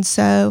thinks. And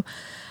so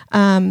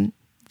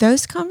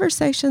those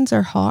conversations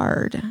are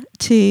hard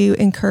to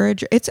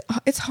encourage. It's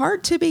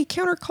hard to be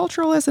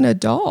countercultural as an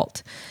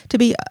adult, to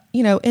be,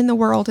 in the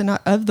world and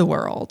not of the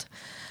world.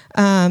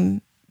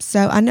 So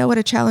I know what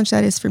a challenge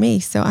that is for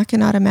me. So I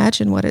cannot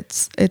imagine what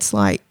it's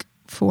like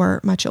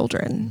for my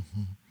children.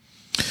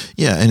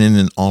 Yeah, and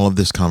in all of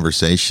this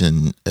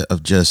conversation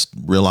of just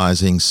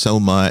realizing so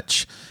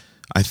much,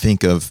 I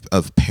think of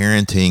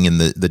parenting and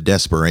the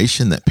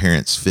desperation that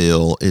parents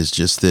feel is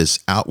just this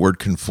outward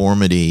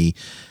conformity.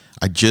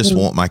 I just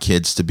want my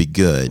kids to be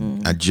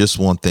good. I just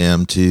want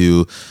them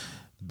to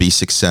be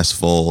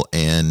successful.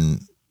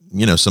 And,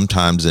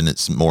 sometimes, and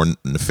it's more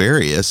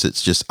nefarious,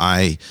 it's just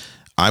I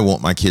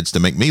want my kids to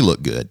make me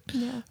look good.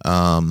 Yeah.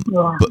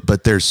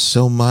 But there's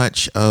so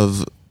much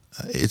of,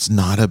 it's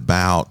not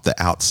about the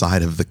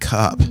outside of the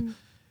cup.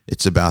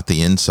 It's about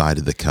the inside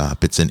of the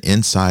cup. It's an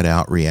inside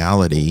out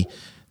reality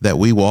that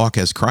we walk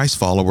as Christ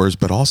followers,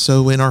 but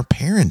also in our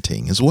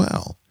parenting as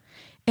well.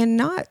 And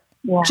not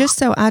just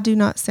so I do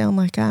not sound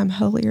like I'm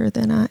holier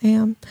than I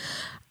am.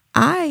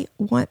 I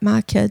want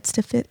my kids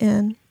to fit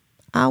in.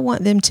 I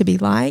want them to be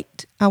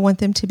liked. I want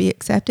them to be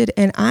accepted.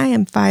 And I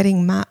am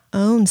fighting my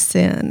own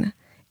sin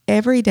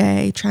every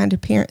day trying to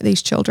parent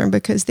these children,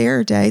 because there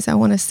are days I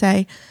want to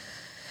say,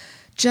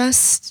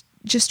 just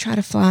try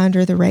to fly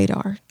under the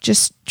radar.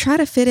 Just try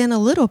to fit in a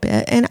little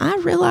bit. And I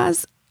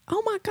realize,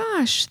 oh my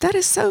gosh, that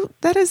is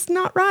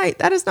not right.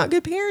 That is not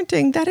good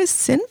parenting. That is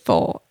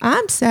sinful.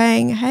 I'm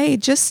saying, hey,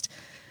 just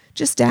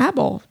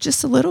dabble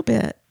just a little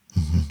bit.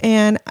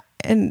 And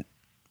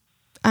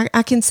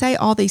I can say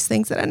all these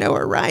things that I know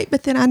are right,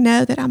 but then I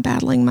know that I'm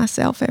battling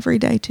myself every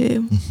day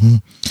too.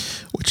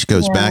 Which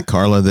goes back,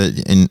 Karla,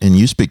 and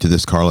you speak to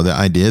this, Karla, the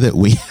idea that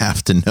we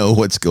have to know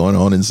what's going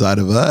on inside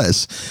of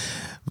us.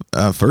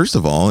 First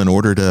of all, in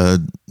order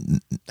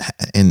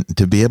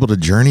to be able to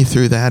journey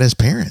through that as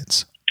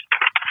parents.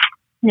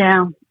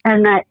 Yeah.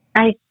 And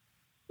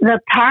the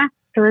path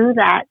through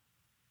that,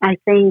 I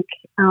think,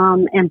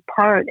 in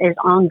part is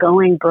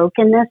ongoing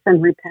brokenness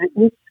and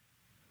repentance.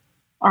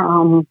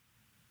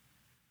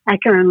 I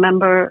can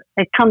remember,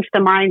 it comes to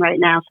mind right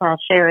now, so I'll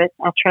share it.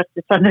 I'll trust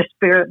it's of the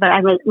Spirit.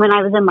 But when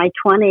I was in my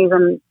 20s,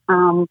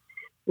 and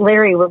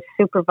Larry was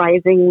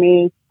supervising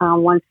me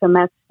one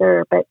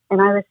semester,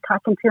 and I was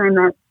talking to him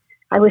that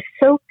I was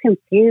so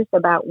confused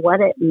about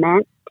what it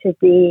meant to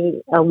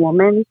be a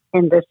woman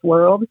in this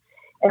world.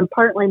 And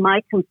partly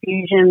my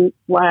confusion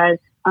was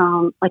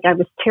I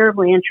was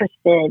terribly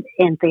interested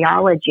in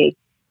theology.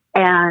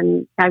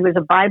 And I was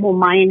a Bible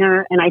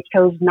minor, and I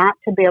chose not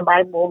to be a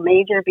Bible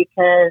major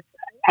because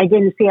I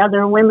didn't see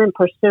other women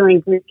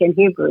pursuing Greek and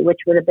Hebrew, which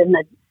would have been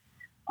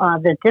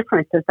the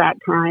difference at that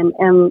time.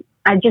 And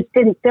I just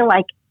didn't feel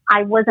like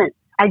I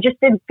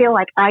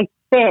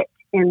fit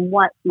in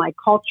what my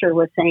culture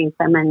was saying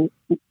feminine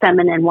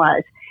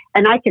was.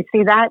 And I could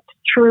see that's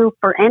true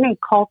for any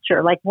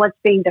culture, like what's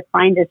being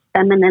defined as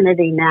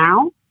femininity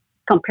now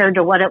compared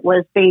to what it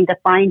was being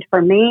defined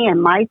for me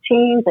in my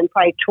teens and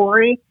probably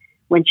Tori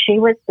when she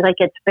was, like,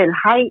 it's been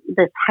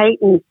this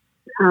heightened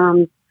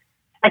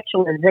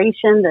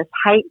sexualization, this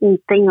heightened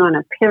thing on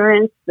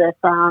appearance, this,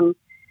 oh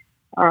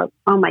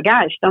my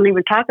gosh, don't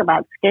even talk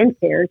about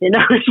skincare,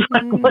 it's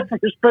like what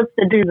you're supposed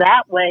to do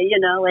that way,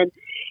 and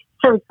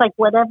so it's like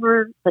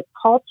whatever the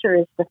culture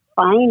is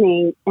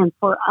defining, and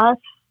for us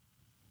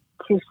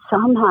to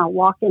somehow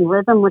walk in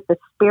rhythm with the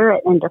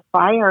Spirit and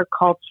defy our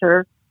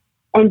culture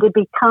and to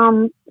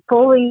become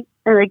fully,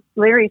 like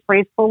Larry's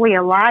phrase, fully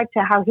alive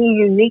to how he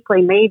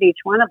uniquely made each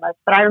one of us.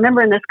 But I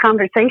remember in this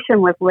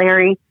conversation with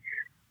Larry,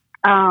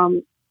 I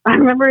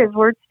remember his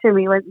words to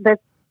me that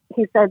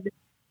he said,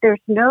 there's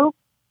no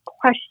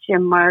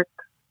question mark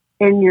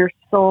in your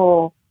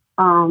soul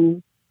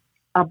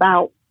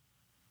about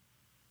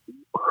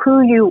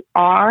who you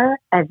are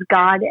as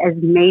God has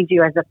made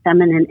you as a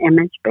feminine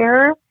image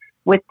bearer,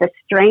 with the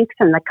strengths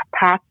and the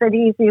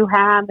capacities you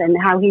have and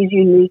how he's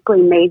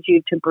uniquely made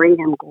you to bring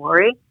him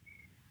glory.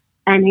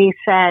 And he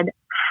said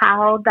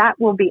how that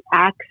will be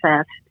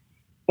accessed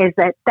is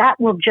that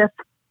will just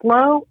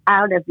flow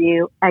out of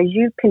you as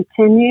you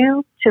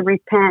continue to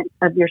repent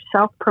of your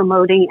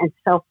self-promoting and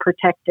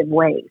self-protective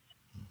ways.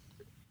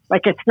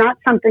 Like, it's not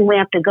something we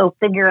have to go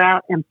figure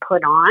out and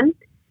put on,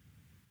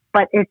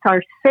 but it's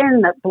our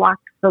sin that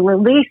blocks the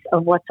release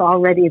of what's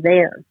already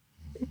there.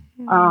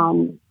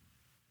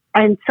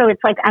 And so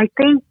it's like, I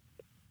think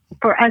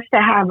for us to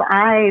have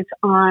eyes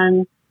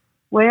on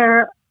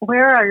where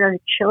are our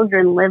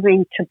children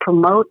living to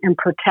promote and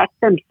protect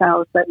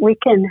themselves, that we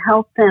can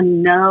help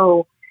them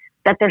know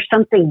that there's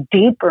something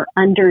deeper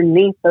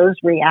underneath those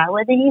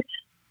realities,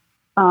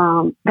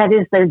 that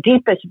is their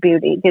deepest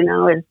beauty. You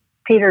know, as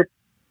Peter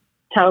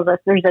tells us,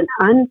 there's an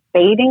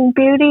unfading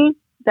beauty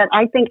that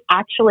I think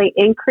actually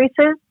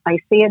increases. I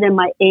see it in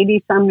my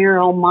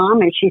 80-some-year-old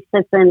mom, and she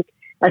sits in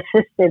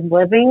assisted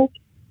living,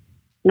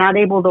 not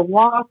able to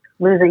walk,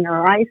 losing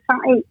her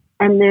eyesight,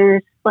 and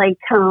there's like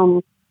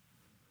full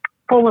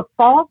of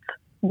fault,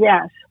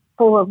 yes,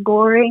 full of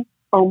glory,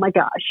 oh my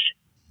gosh.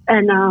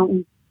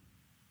 And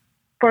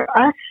for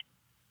us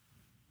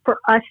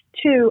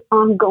to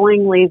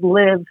ongoingly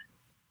live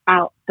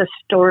out the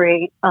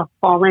story of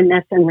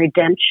fallenness and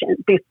redemption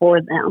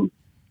before them,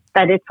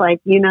 that it's like,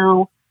 you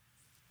know,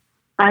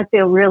 I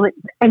feel really,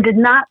 and did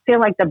not feel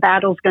like the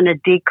battle's going to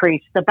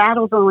decrease. The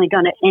battle's only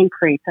going to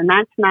increase. And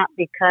that's not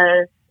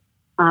because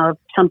of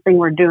something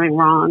we're doing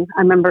wrong.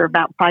 I remember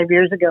about 5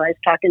 years ago, I was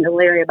talking to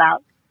Larry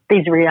about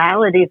these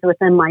realities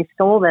within my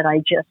soul that I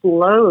just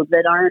loathe,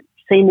 that aren't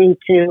seeming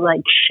to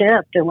like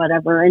shift or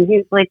whatever. And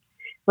he's like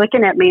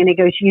looking at me and he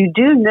goes, "You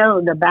do know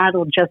the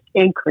battle just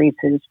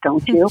increases,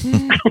 don't you?"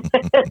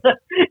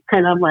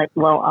 And I'm like,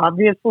 well,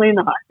 obviously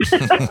not.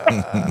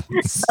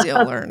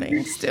 Still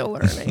learning.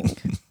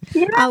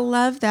 Yeah. I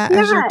love that.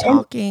 As you're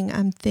talking,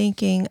 I'm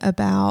thinking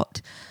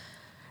about,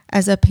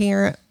 as a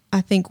parent,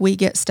 I think we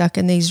get stuck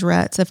in these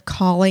ruts of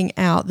calling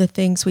out the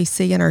things we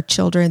see in our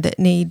children that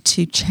need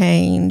to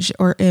change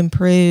or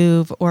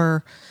improve,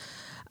 or,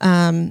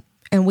 and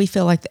we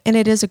feel like, and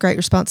it is a great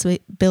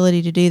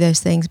responsibility to do those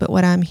things. But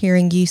what I'm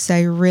hearing you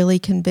say really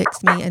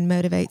convicts me and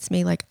motivates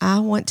me. Like, I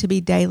want to be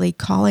daily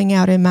calling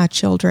out in my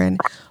children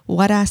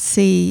what I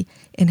see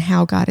and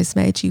how God has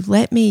made you.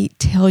 Let me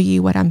tell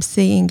you what I'm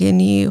seeing in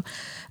you,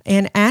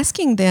 and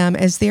asking them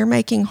as they're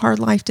making hard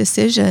life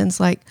decisions,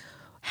 like,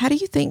 how do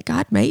you think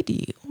God made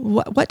you?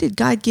 What did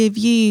God give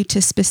you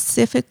to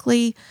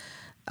specifically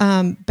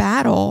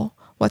battle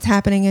what's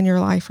happening in your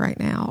life right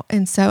now?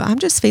 And so I'm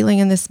just feeling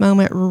in this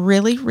moment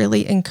really,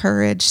 really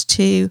encouraged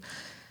to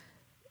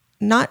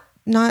not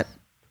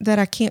that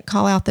I can't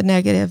call out the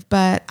negative,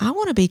 but I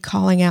want to be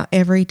calling out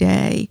every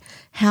day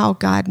how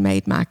God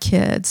made my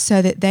kids,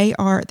 so that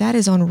that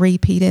is on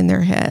repeat in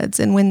their heads.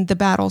 And when the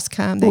battles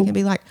come, they can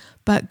be like,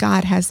 but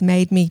God has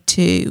made me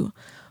too,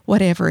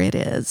 whatever it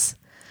is.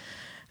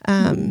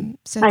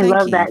 So I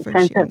love that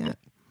sense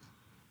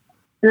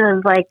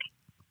of like,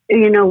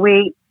 you know,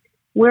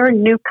 we're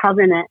new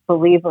covenant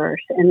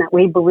believers, and that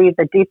we believe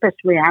the deepest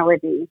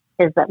reality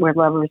is that we're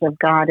lovers of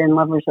God and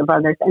lovers of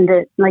others. And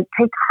to like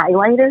take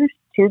highlighters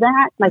to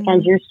that, like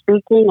as you're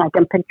speaking, I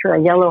can picture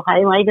a yellow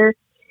highlighter,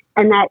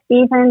 and that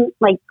even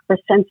like the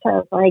sense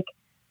of like,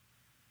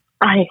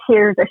 I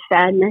hear the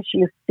sadness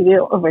you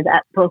feel over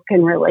that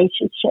broken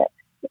relationship.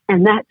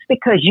 And that's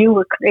because you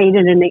were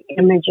created in the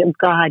image of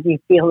God. You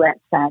feel that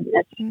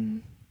sadness.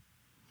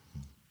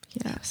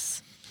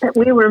 Yes. That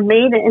we were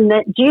made, and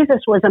that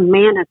Jesus was a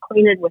man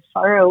acquainted with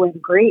sorrow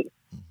and grief.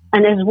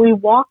 And as we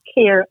walk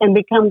here and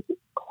become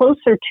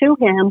closer to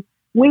him,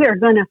 we are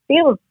going to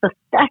feel the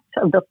effects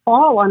of the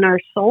fall on our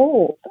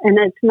souls. And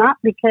it's not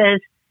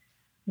because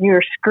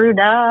you're screwed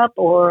up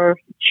or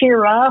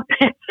cheer up.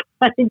 It's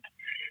like,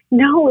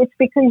 no, it's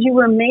because you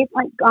were made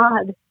like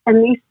God,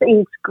 and these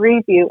things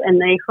grieve you and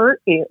they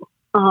hurt you.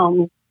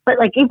 But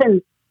like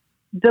even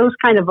those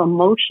kind of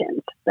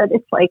emotions, that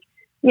it's like,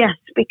 yes,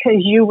 because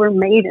you were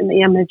made in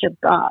the image of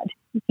God,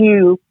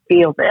 you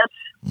feel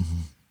this.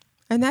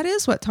 And that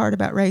is what's hard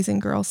about raising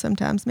girls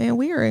sometimes, man.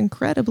 We are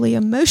incredibly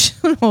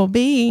emotional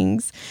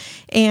beings,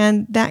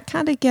 and that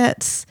kind of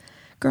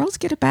girls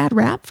get a bad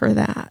rap for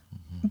that.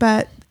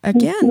 But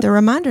again, the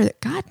reminder that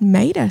God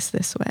made us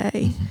this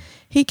way.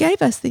 He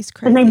gave us these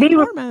crazy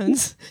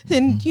hormones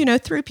and, you know,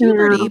 through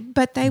puberty,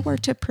 but they were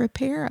to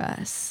prepare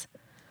us.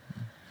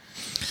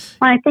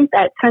 Well, I think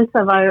that sense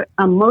of our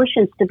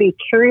emotions, to be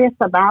curious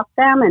about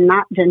them and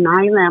not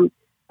deny them,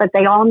 but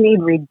they all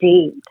need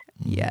redeemed.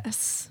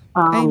 Yes.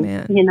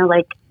 Amen. You know,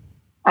 like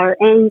our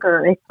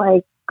anger, it's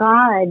like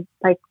God,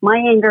 like my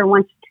anger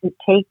wants to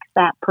take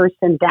that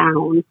person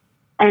down.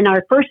 And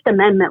our First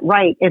Amendment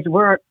right is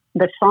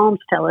the Psalms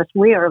tell us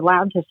we are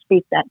allowed to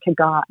speak that to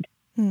God.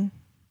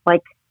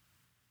 Like,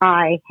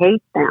 I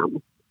hate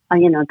them.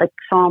 You know, the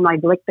psalm,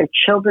 I'd lick their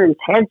children's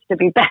heads to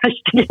be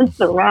bashed against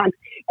the rocks.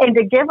 And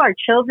to give our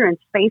children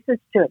spaces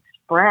to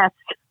express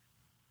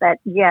that,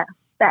 yes,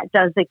 that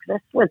does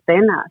exist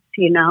within us,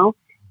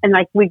 and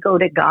like we go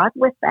to God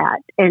with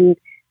that, and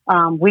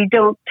we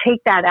don't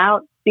take that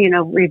out,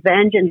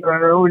 revenge into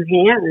our own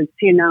hands,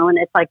 and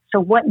it's like, so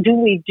what do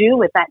we do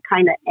with that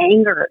kind of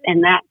anger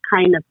and that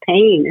kind of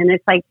pain? And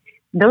it's like,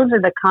 those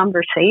are the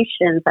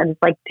conversations, and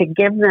it's like to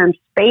give them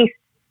space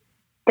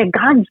that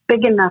God's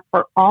big enough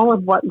for all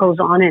of what goes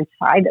on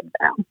inside of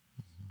them.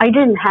 I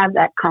didn't have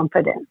that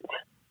confidence.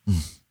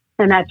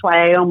 And that's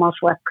why I almost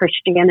left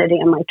Christianity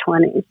in my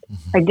 20s.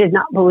 I did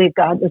not believe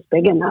God was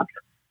big enough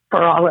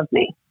for all of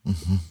me.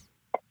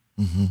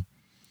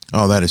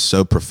 Oh, that is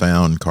so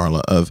profound,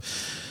 Karla, of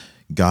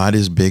God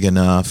is big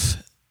enough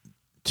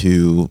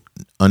to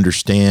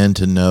understand,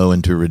 to know,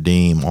 and to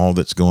redeem all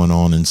that's going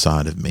on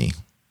inside of me.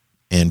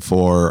 And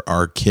for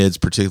our kids,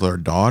 particularly our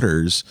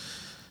daughters,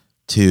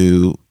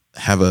 to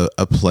have a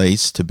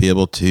place to be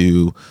able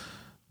to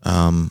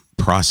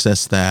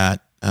process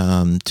that,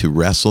 to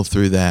wrestle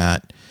through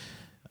that,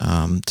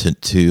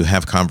 to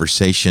have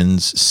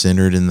conversations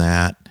centered in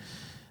that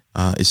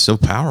is so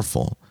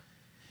powerful.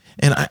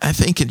 And I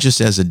think it just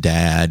as a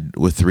dad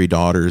with 3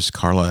 daughters,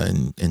 Karla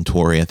and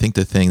Tori, I think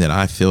the thing that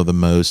I feel the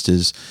most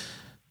is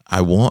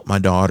I want my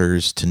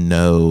daughters to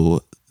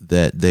know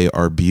that they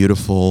are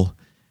beautiful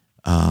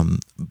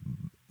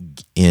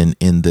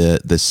in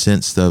the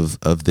sense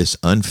of this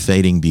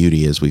unfading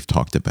beauty, as we've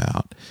talked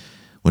about.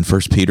 When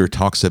First Peter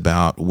talks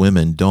about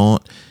women,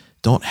 don't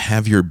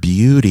have your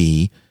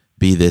beauty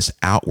be this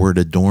outward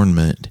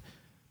adornment,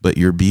 but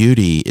your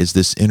beauty is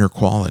this inner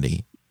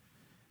quality.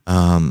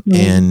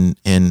 And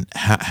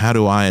how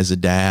do I, as a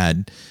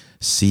dad,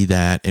 see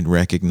that and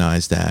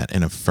recognize that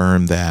and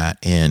affirm that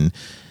and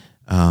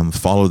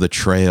follow the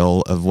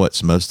trail of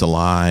what's most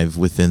alive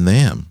within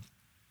them?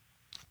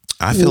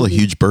 I feel a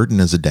huge burden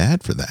as a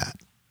dad for that.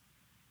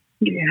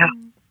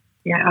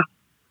 Yeah.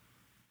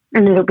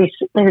 And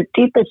their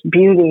deepest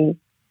beauty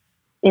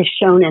is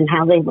shown in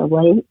how they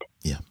relate.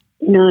 Yeah.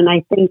 And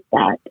I think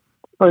that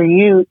for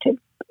you to,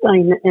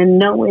 and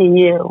knowing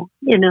you,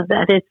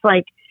 that it's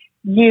like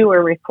you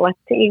are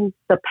reflecting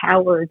the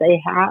power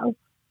they have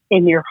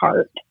in your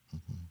heart,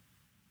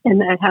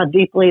 and that how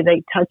deeply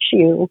they touch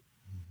you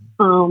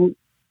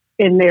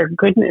in their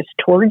goodness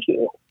toward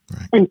you.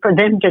 Right. And for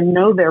them to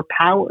know their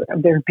power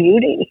of their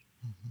beauty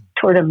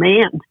toward a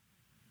man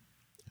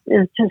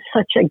is just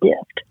such a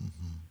gift.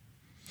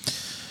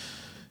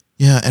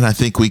 Yeah, and I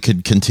think we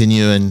could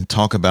continue and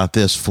talk about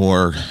this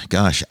for,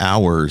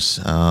 hours.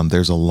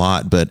 There's a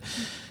lot, but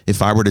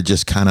if I were to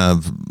just kind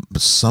of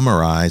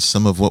summarize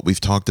some of what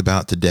we've talked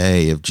about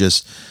today, of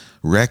just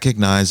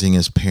recognizing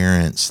as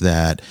parents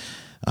that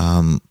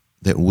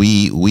that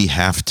we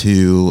have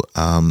to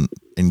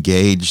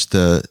engage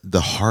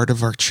the heart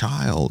of our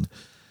child.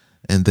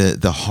 And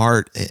the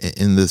heart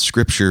in the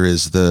scripture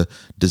is the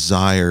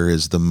desire,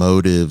 is the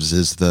motives,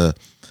 is the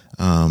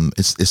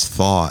it's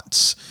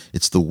thoughts,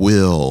 it's the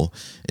will,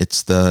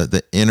 it's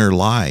the inner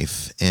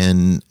life,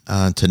 and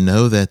to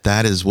know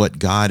that is what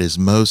God is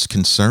most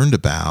concerned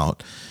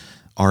about,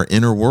 our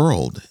inner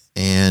world,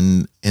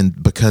 and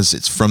because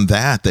it's from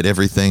that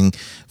everything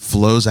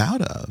flows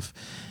out of.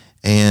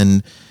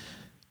 And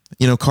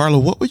Karla,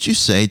 what would you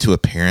say to a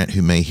parent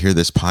who may hear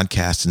this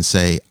podcast and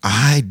say,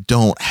 I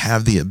don't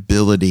have the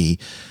ability,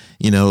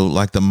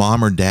 like the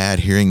mom or dad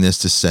hearing this,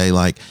 to say,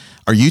 like,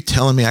 are you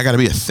telling me I got to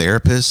be a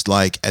therapist?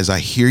 Like, as I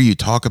hear you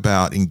talk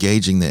about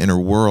engaging the inner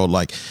world,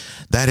 like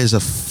that is a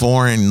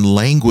foreign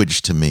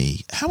language to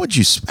me. How would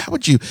you,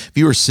 if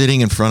you were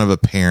sitting in front of a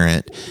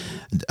parent,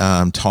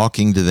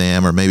 talking to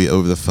them, or maybe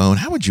over the phone,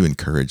 how would you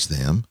encourage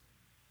them?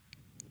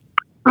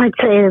 I'd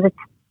say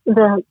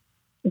that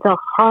the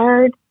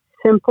hard,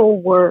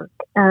 simple work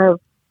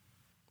of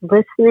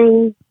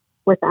listening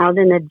without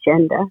an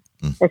agenda,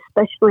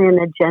 especially an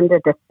agenda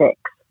to fix.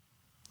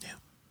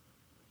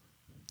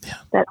 Yeah.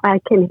 That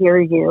I can hear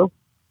you,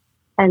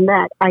 and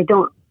that I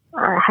don't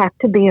have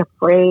to be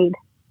afraid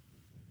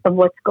of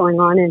what's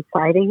going on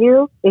inside of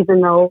you,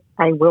 even though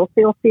I will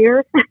feel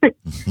fear.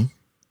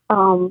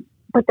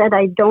 But that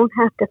I don't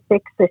have to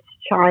fix this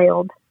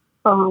child,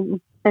 and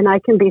I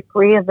can be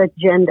free of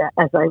agenda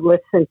as I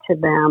listen to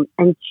them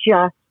and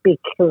just be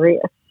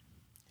curious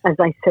as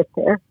I sit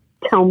there.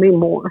 Tell me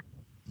more.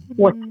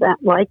 What's that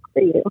like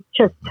for you?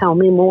 Just tell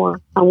me more.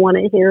 I want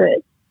to hear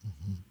it.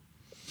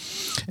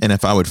 And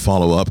if I would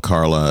follow up,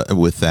 Karla,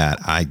 with that,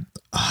 I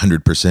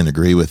 100%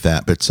 agree with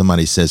that. But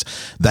somebody says,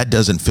 that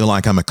doesn't feel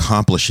like I'm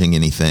accomplishing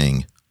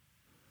anything.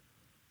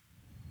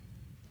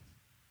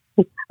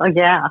 Oh,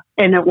 yeah,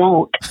 and it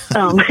won't.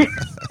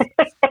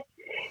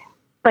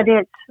 But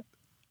it's,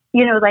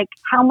 like,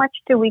 how much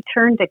do we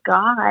turn to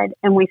God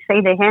and we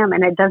say to him,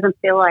 and it doesn't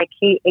feel like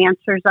he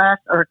answers us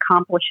or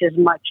accomplishes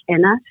much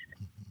in us,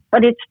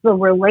 but it's the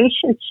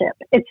relationship.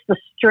 It's the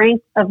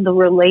strength of the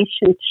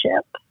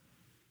relationship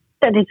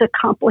that is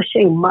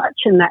accomplishing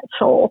much in that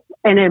soul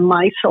and in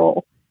my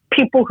soul.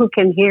 People who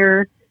can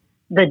hear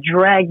the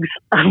dregs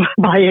of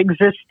my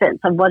existence,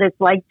 of what it's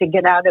like to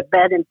get out of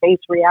bed and face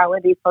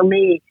reality for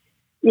me.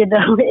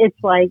 It's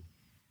like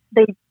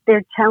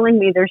they're telling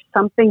me there's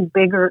something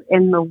bigger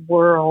in the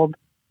world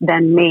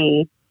than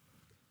me.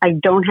 I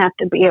don't have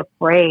to be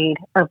afraid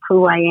of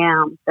who I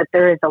am, that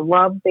there is a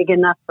love big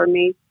enough for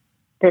me,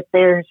 that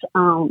there's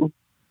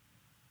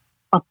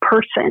a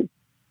person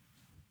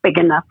big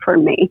enough for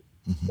me.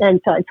 Mm-hmm.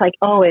 And so it's like,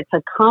 oh, it's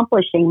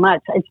accomplishing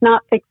much. It's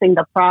not fixing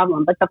the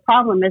problem, but the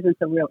problem isn't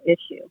the real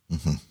issue.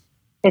 Mm-hmm.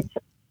 It's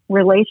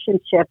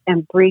relationship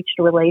and breached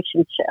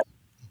relationship.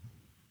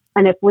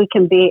 And if we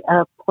can be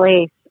a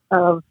place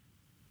of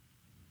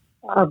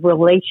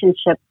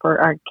relationship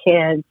for our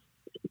kids,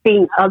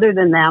 being other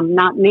than them,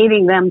 not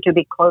needing them to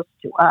be close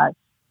to us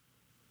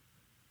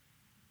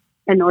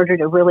in order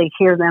to really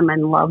hear them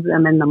and love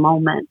them in the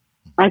moment.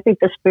 I think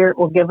the Spirit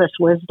will give us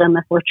wisdom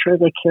if we're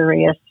truly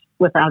curious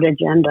without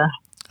agenda.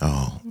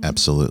 Oh,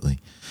 absolutely.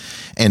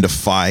 And to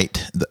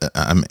fight,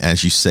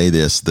 as you say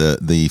this,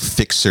 the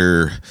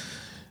fixer,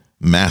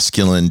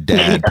 masculine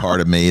dad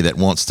part of me that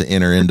wants to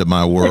enter into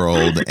my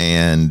world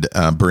and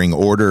bring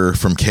order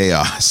from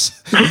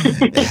chaos.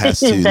 It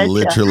has to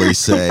literally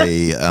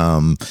say,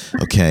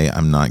 okay,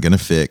 I'm not going to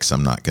fix.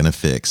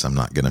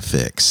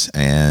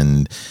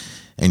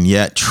 And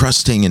yet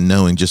trusting and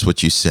knowing just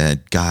what you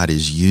said, God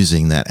is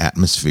using that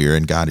atmosphere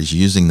and God is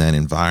using that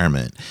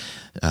environment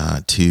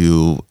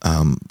to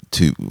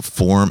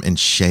form and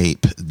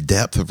shape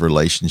depth of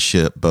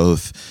relationship,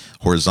 both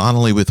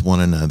horizontally with one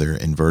another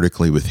and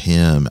vertically with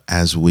Him,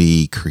 as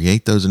we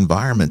create those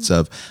environments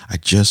of, I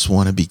just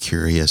want to be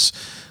curious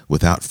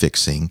without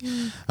fixing.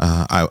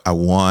 I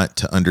want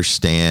to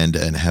understand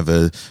and have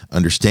a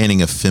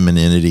understanding of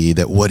femininity,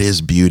 that what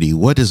is beauty?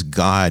 What does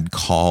God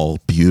call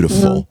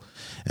beautiful?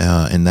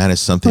 And that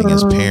is something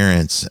as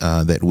parents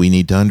that we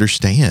need to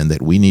understand,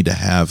 that we need to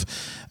have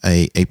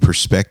a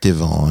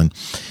perspective on.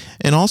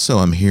 And also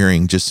I'm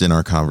hearing just in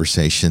our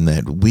conversation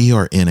that we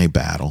are in a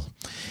battle,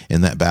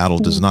 and that battle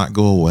does not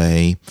go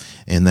away,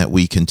 and that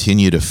we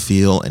continue to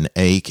feel and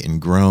ache and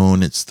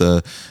groan. It's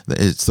the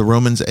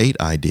Romans 8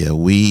 idea.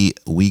 We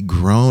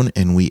groan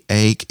and we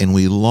ache and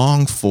we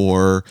long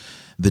for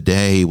the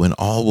day when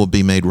all will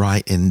be made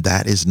right, and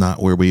that is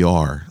not where we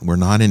are. We're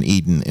not in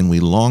Eden, and we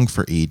long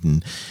for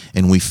Eden,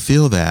 and we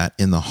feel that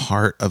in the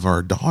heart of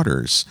our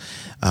daughters,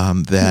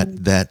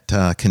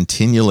 that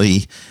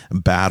continually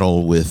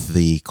battle with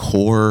the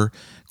core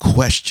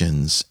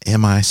questions: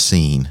 Am I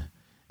seen?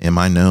 Am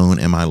I known?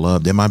 Am I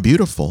loved? Am I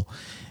beautiful?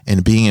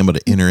 And being able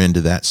to enter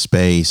into that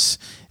space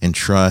and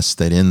trust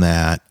that in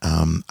that,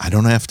 I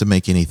don't have to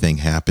make anything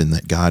happen,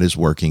 that God is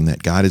working,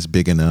 that God is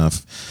big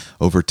enough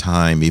over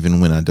time, even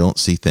when I don't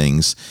see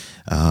things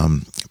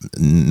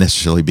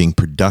necessarily being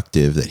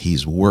productive, that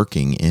He's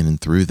working in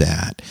and through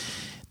that.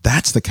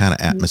 That's the kind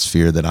of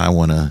atmosphere that I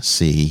want to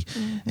see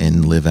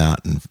and live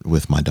out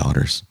with my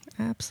daughters.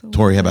 Absolutely.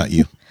 Tori, how about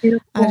you?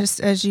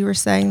 As you were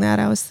saying that,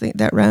 I was thinking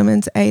that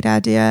Romans 8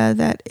 idea,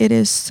 that it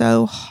is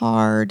so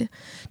hard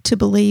to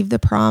believe the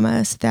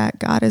promise that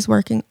God is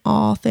working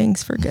all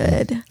things for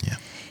good. Yeah.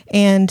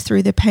 And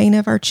through the pain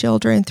of our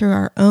children, through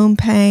our own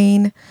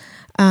pain,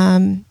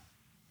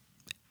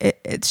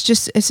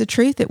 it's a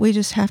truth that we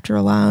just have to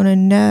rely on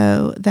and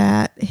know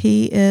that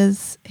He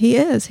is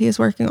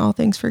working all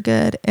things for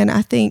good. And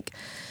I think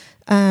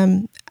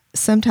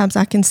sometimes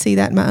I can see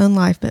that in my own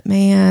life, but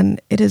man,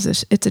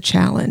 it's a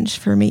challenge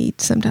for me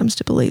sometimes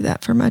to believe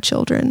that for my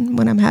children,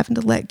 when I'm having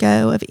to let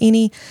go of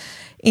any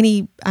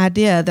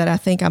idea that I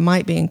think I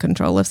might be in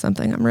control of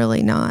something. I'm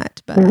really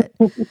not. But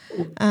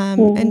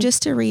and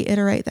just to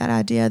reiterate that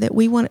idea that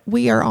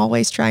we are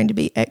always trying to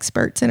be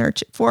experts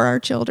for our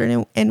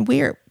children, and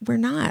we're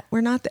not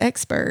the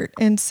expert.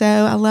 And so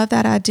I love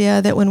that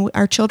idea that when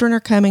our children are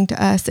coming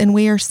to us and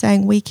we are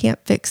saying we can't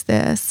fix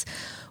this,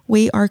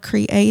 we are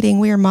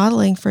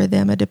modeling for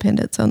them a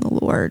dependence on the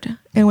Lord.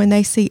 And when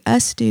they see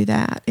us do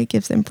that, it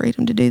gives them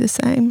freedom to do the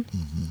same.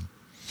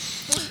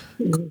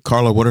 Mm-hmm.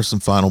 Karla, what are some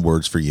final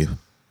words for you?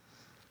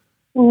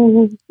 I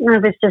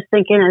was just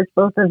thinking, as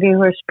both of you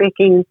were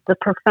speaking, the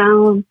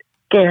profound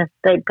gift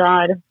that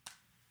God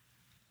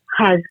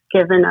has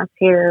given us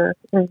here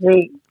is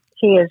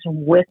He is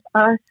with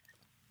us,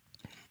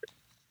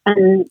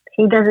 and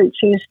He doesn't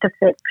choose to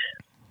fix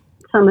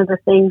some of the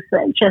things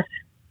that just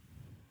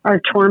are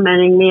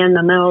tormenting me in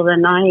the middle of the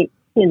night,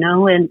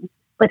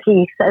 but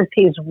He says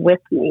He's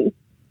with me.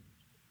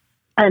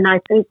 And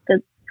I think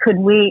that could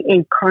we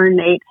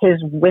incarnate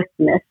His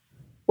witness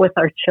with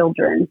our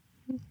children?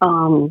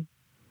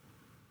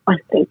 I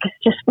think it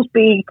just would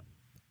be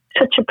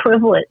such a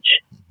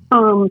privilege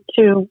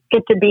to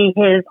get to be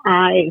His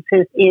eyes,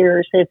 His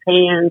ears, His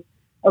hands,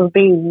 of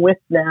being with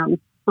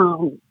them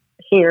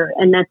here,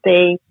 and that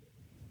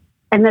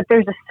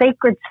there's a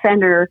sacred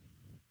center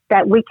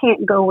that we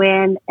can't go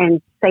in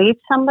and save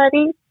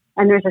somebody,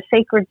 and there's a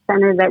sacred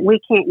center that we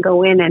can't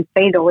go in and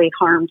fatally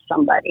harm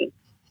somebody.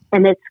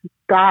 And it's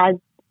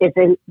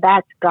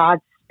that's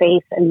God's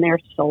space in their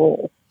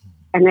soul,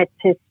 and that's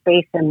His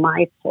space in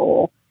my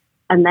soul,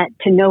 and that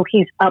to know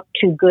He's up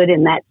to good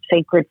in that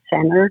sacred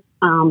center.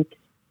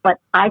 But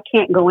I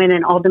can't go in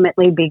and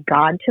ultimately be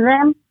God to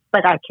them,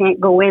 but I can't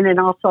go in and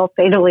also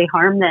fatally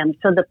harm them.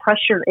 So the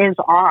pressure is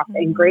off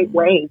in great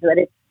ways, that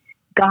it's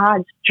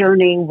God's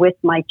journey with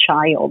my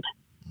child.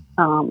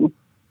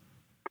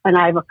 and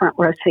I have a front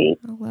row seat.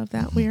 I love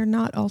that. We are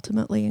not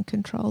ultimately in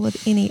control of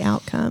any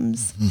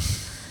outcomes.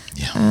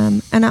 Yeah.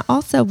 And I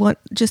also want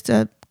just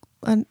an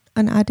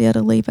idea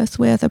to leave us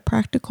with, a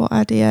practical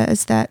idea,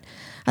 is that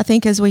I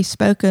think as we've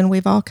spoken,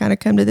 we've all kind of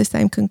come to the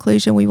same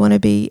conclusion. We want to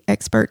be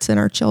experts in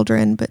our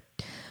children, but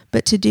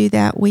to do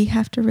that, we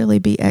have to really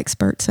be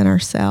experts in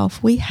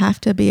ourselves. We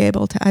have to be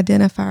able to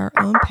identify our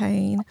own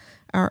pain,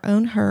 our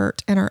own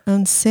hurt, and our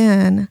own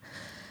sin,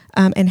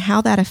 and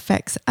how that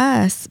affects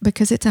us,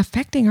 because it's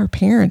affecting our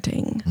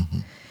parenting. Mm-hmm.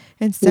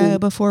 And so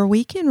before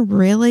we can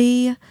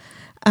really,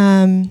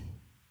 I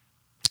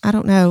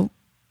don't know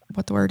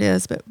what the word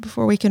is, but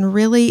before we can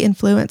really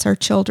influence our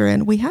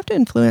children, we have to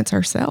influence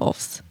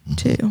ourselves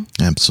too.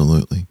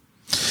 Absolutely.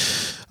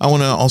 I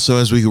want to also,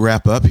 as we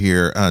wrap up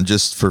here,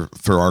 just for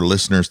our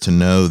listeners to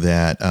know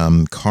that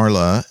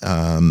Karla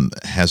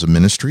has a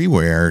ministry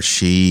where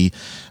she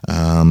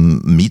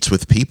meets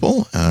with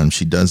people.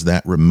 She does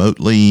that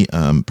remotely,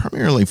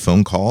 primarily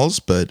phone calls,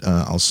 but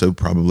also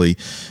probably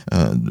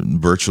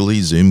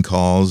virtually Zoom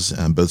calls.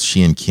 Both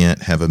she and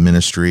Kent have a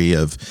ministry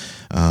of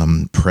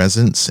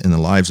presence in the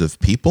lives of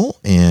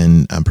people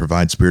and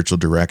provide spiritual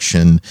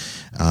direction.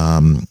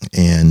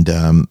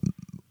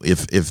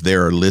 If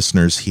there are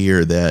listeners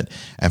here that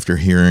after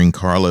hearing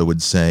Karla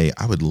would say,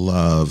 I would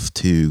love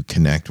to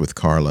connect with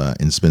Karla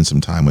and spend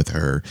some time with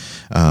her,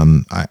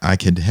 I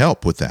could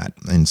help with that.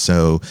 And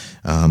so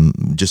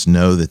just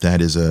know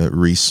that is a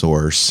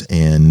resource,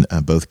 and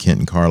both Kent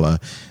and Karla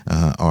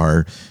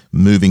are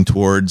moving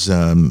towards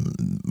a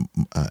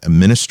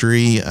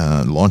ministry,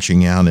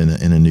 launching out in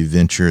a new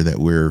venture that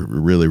we're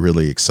really,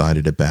 really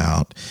excited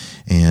about.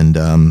 And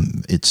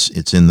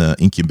it's in the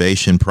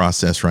incubation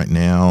process right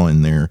now,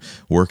 and they're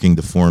working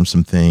to form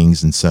some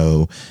things. And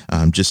so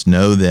just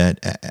know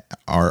that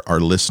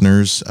our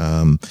listeners,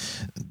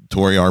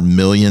 Tori, are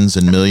millions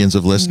and millions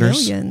of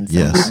listeners. Millions.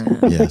 Yes,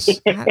 yes.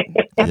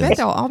 I bet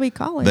they'll all be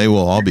calling. They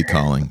will all be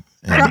calling.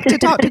 To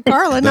talk to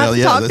Karla, not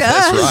to talk to us.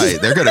 That's right.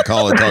 They're going to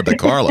call and talk to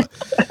Karla.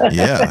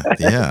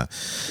 Yeah.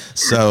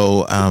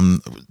 So,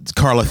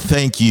 Karla,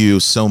 thank you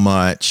so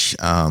much.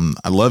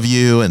 I love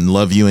you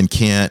and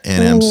Kent,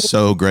 and I'm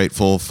so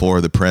grateful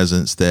for the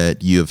presence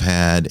that you have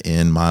had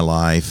in my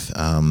life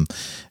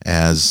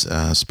as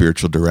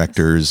spiritual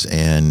directors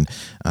and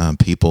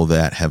people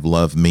that have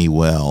loved me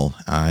well.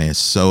 I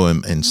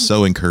am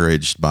so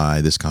encouraged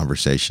by this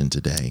conversation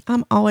today.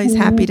 I'm always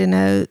happy to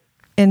know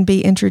and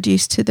be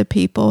introduced to the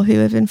people who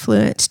have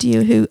influenced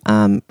you, who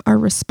are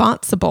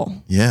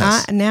responsible.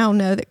 Yes. I now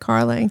know that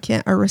Karla and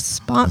Kent are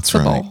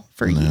responsible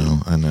for you.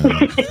 I know.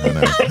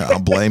 I'll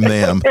blame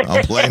them.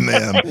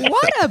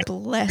 What a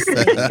blessing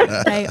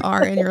they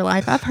are in your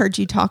life. I've heard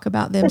you talk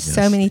about them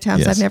so many times.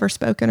 Yes. I've never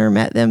spoken or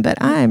met them,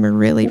 but I am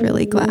really,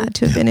 really glad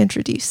to have been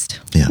introduced.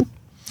 Yeah.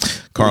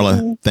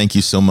 Karla, thank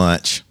you so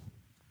much.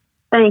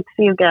 Thanks,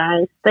 you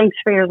guys. Thanks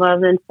for your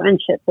love and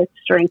friendship that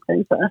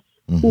strengthens us.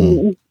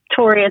 Mm-hmm.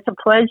 Tori, it's a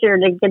pleasure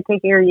to get to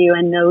hear you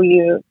and know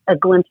you, a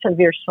glimpse of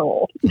your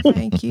soul.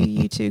 Thank you.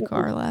 You too,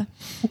 Karla.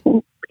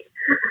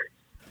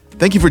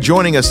 Thank you for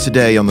joining us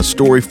today on the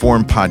Story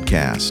Form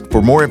podcast.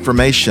 For more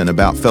information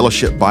about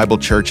Fellowship Bible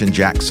Church in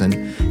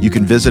Jackson, you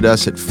can visit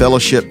us at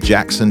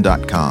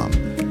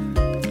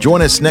fellowshipjackson.com.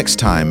 Join us next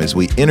time as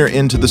we enter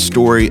into the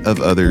story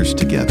of others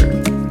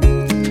together.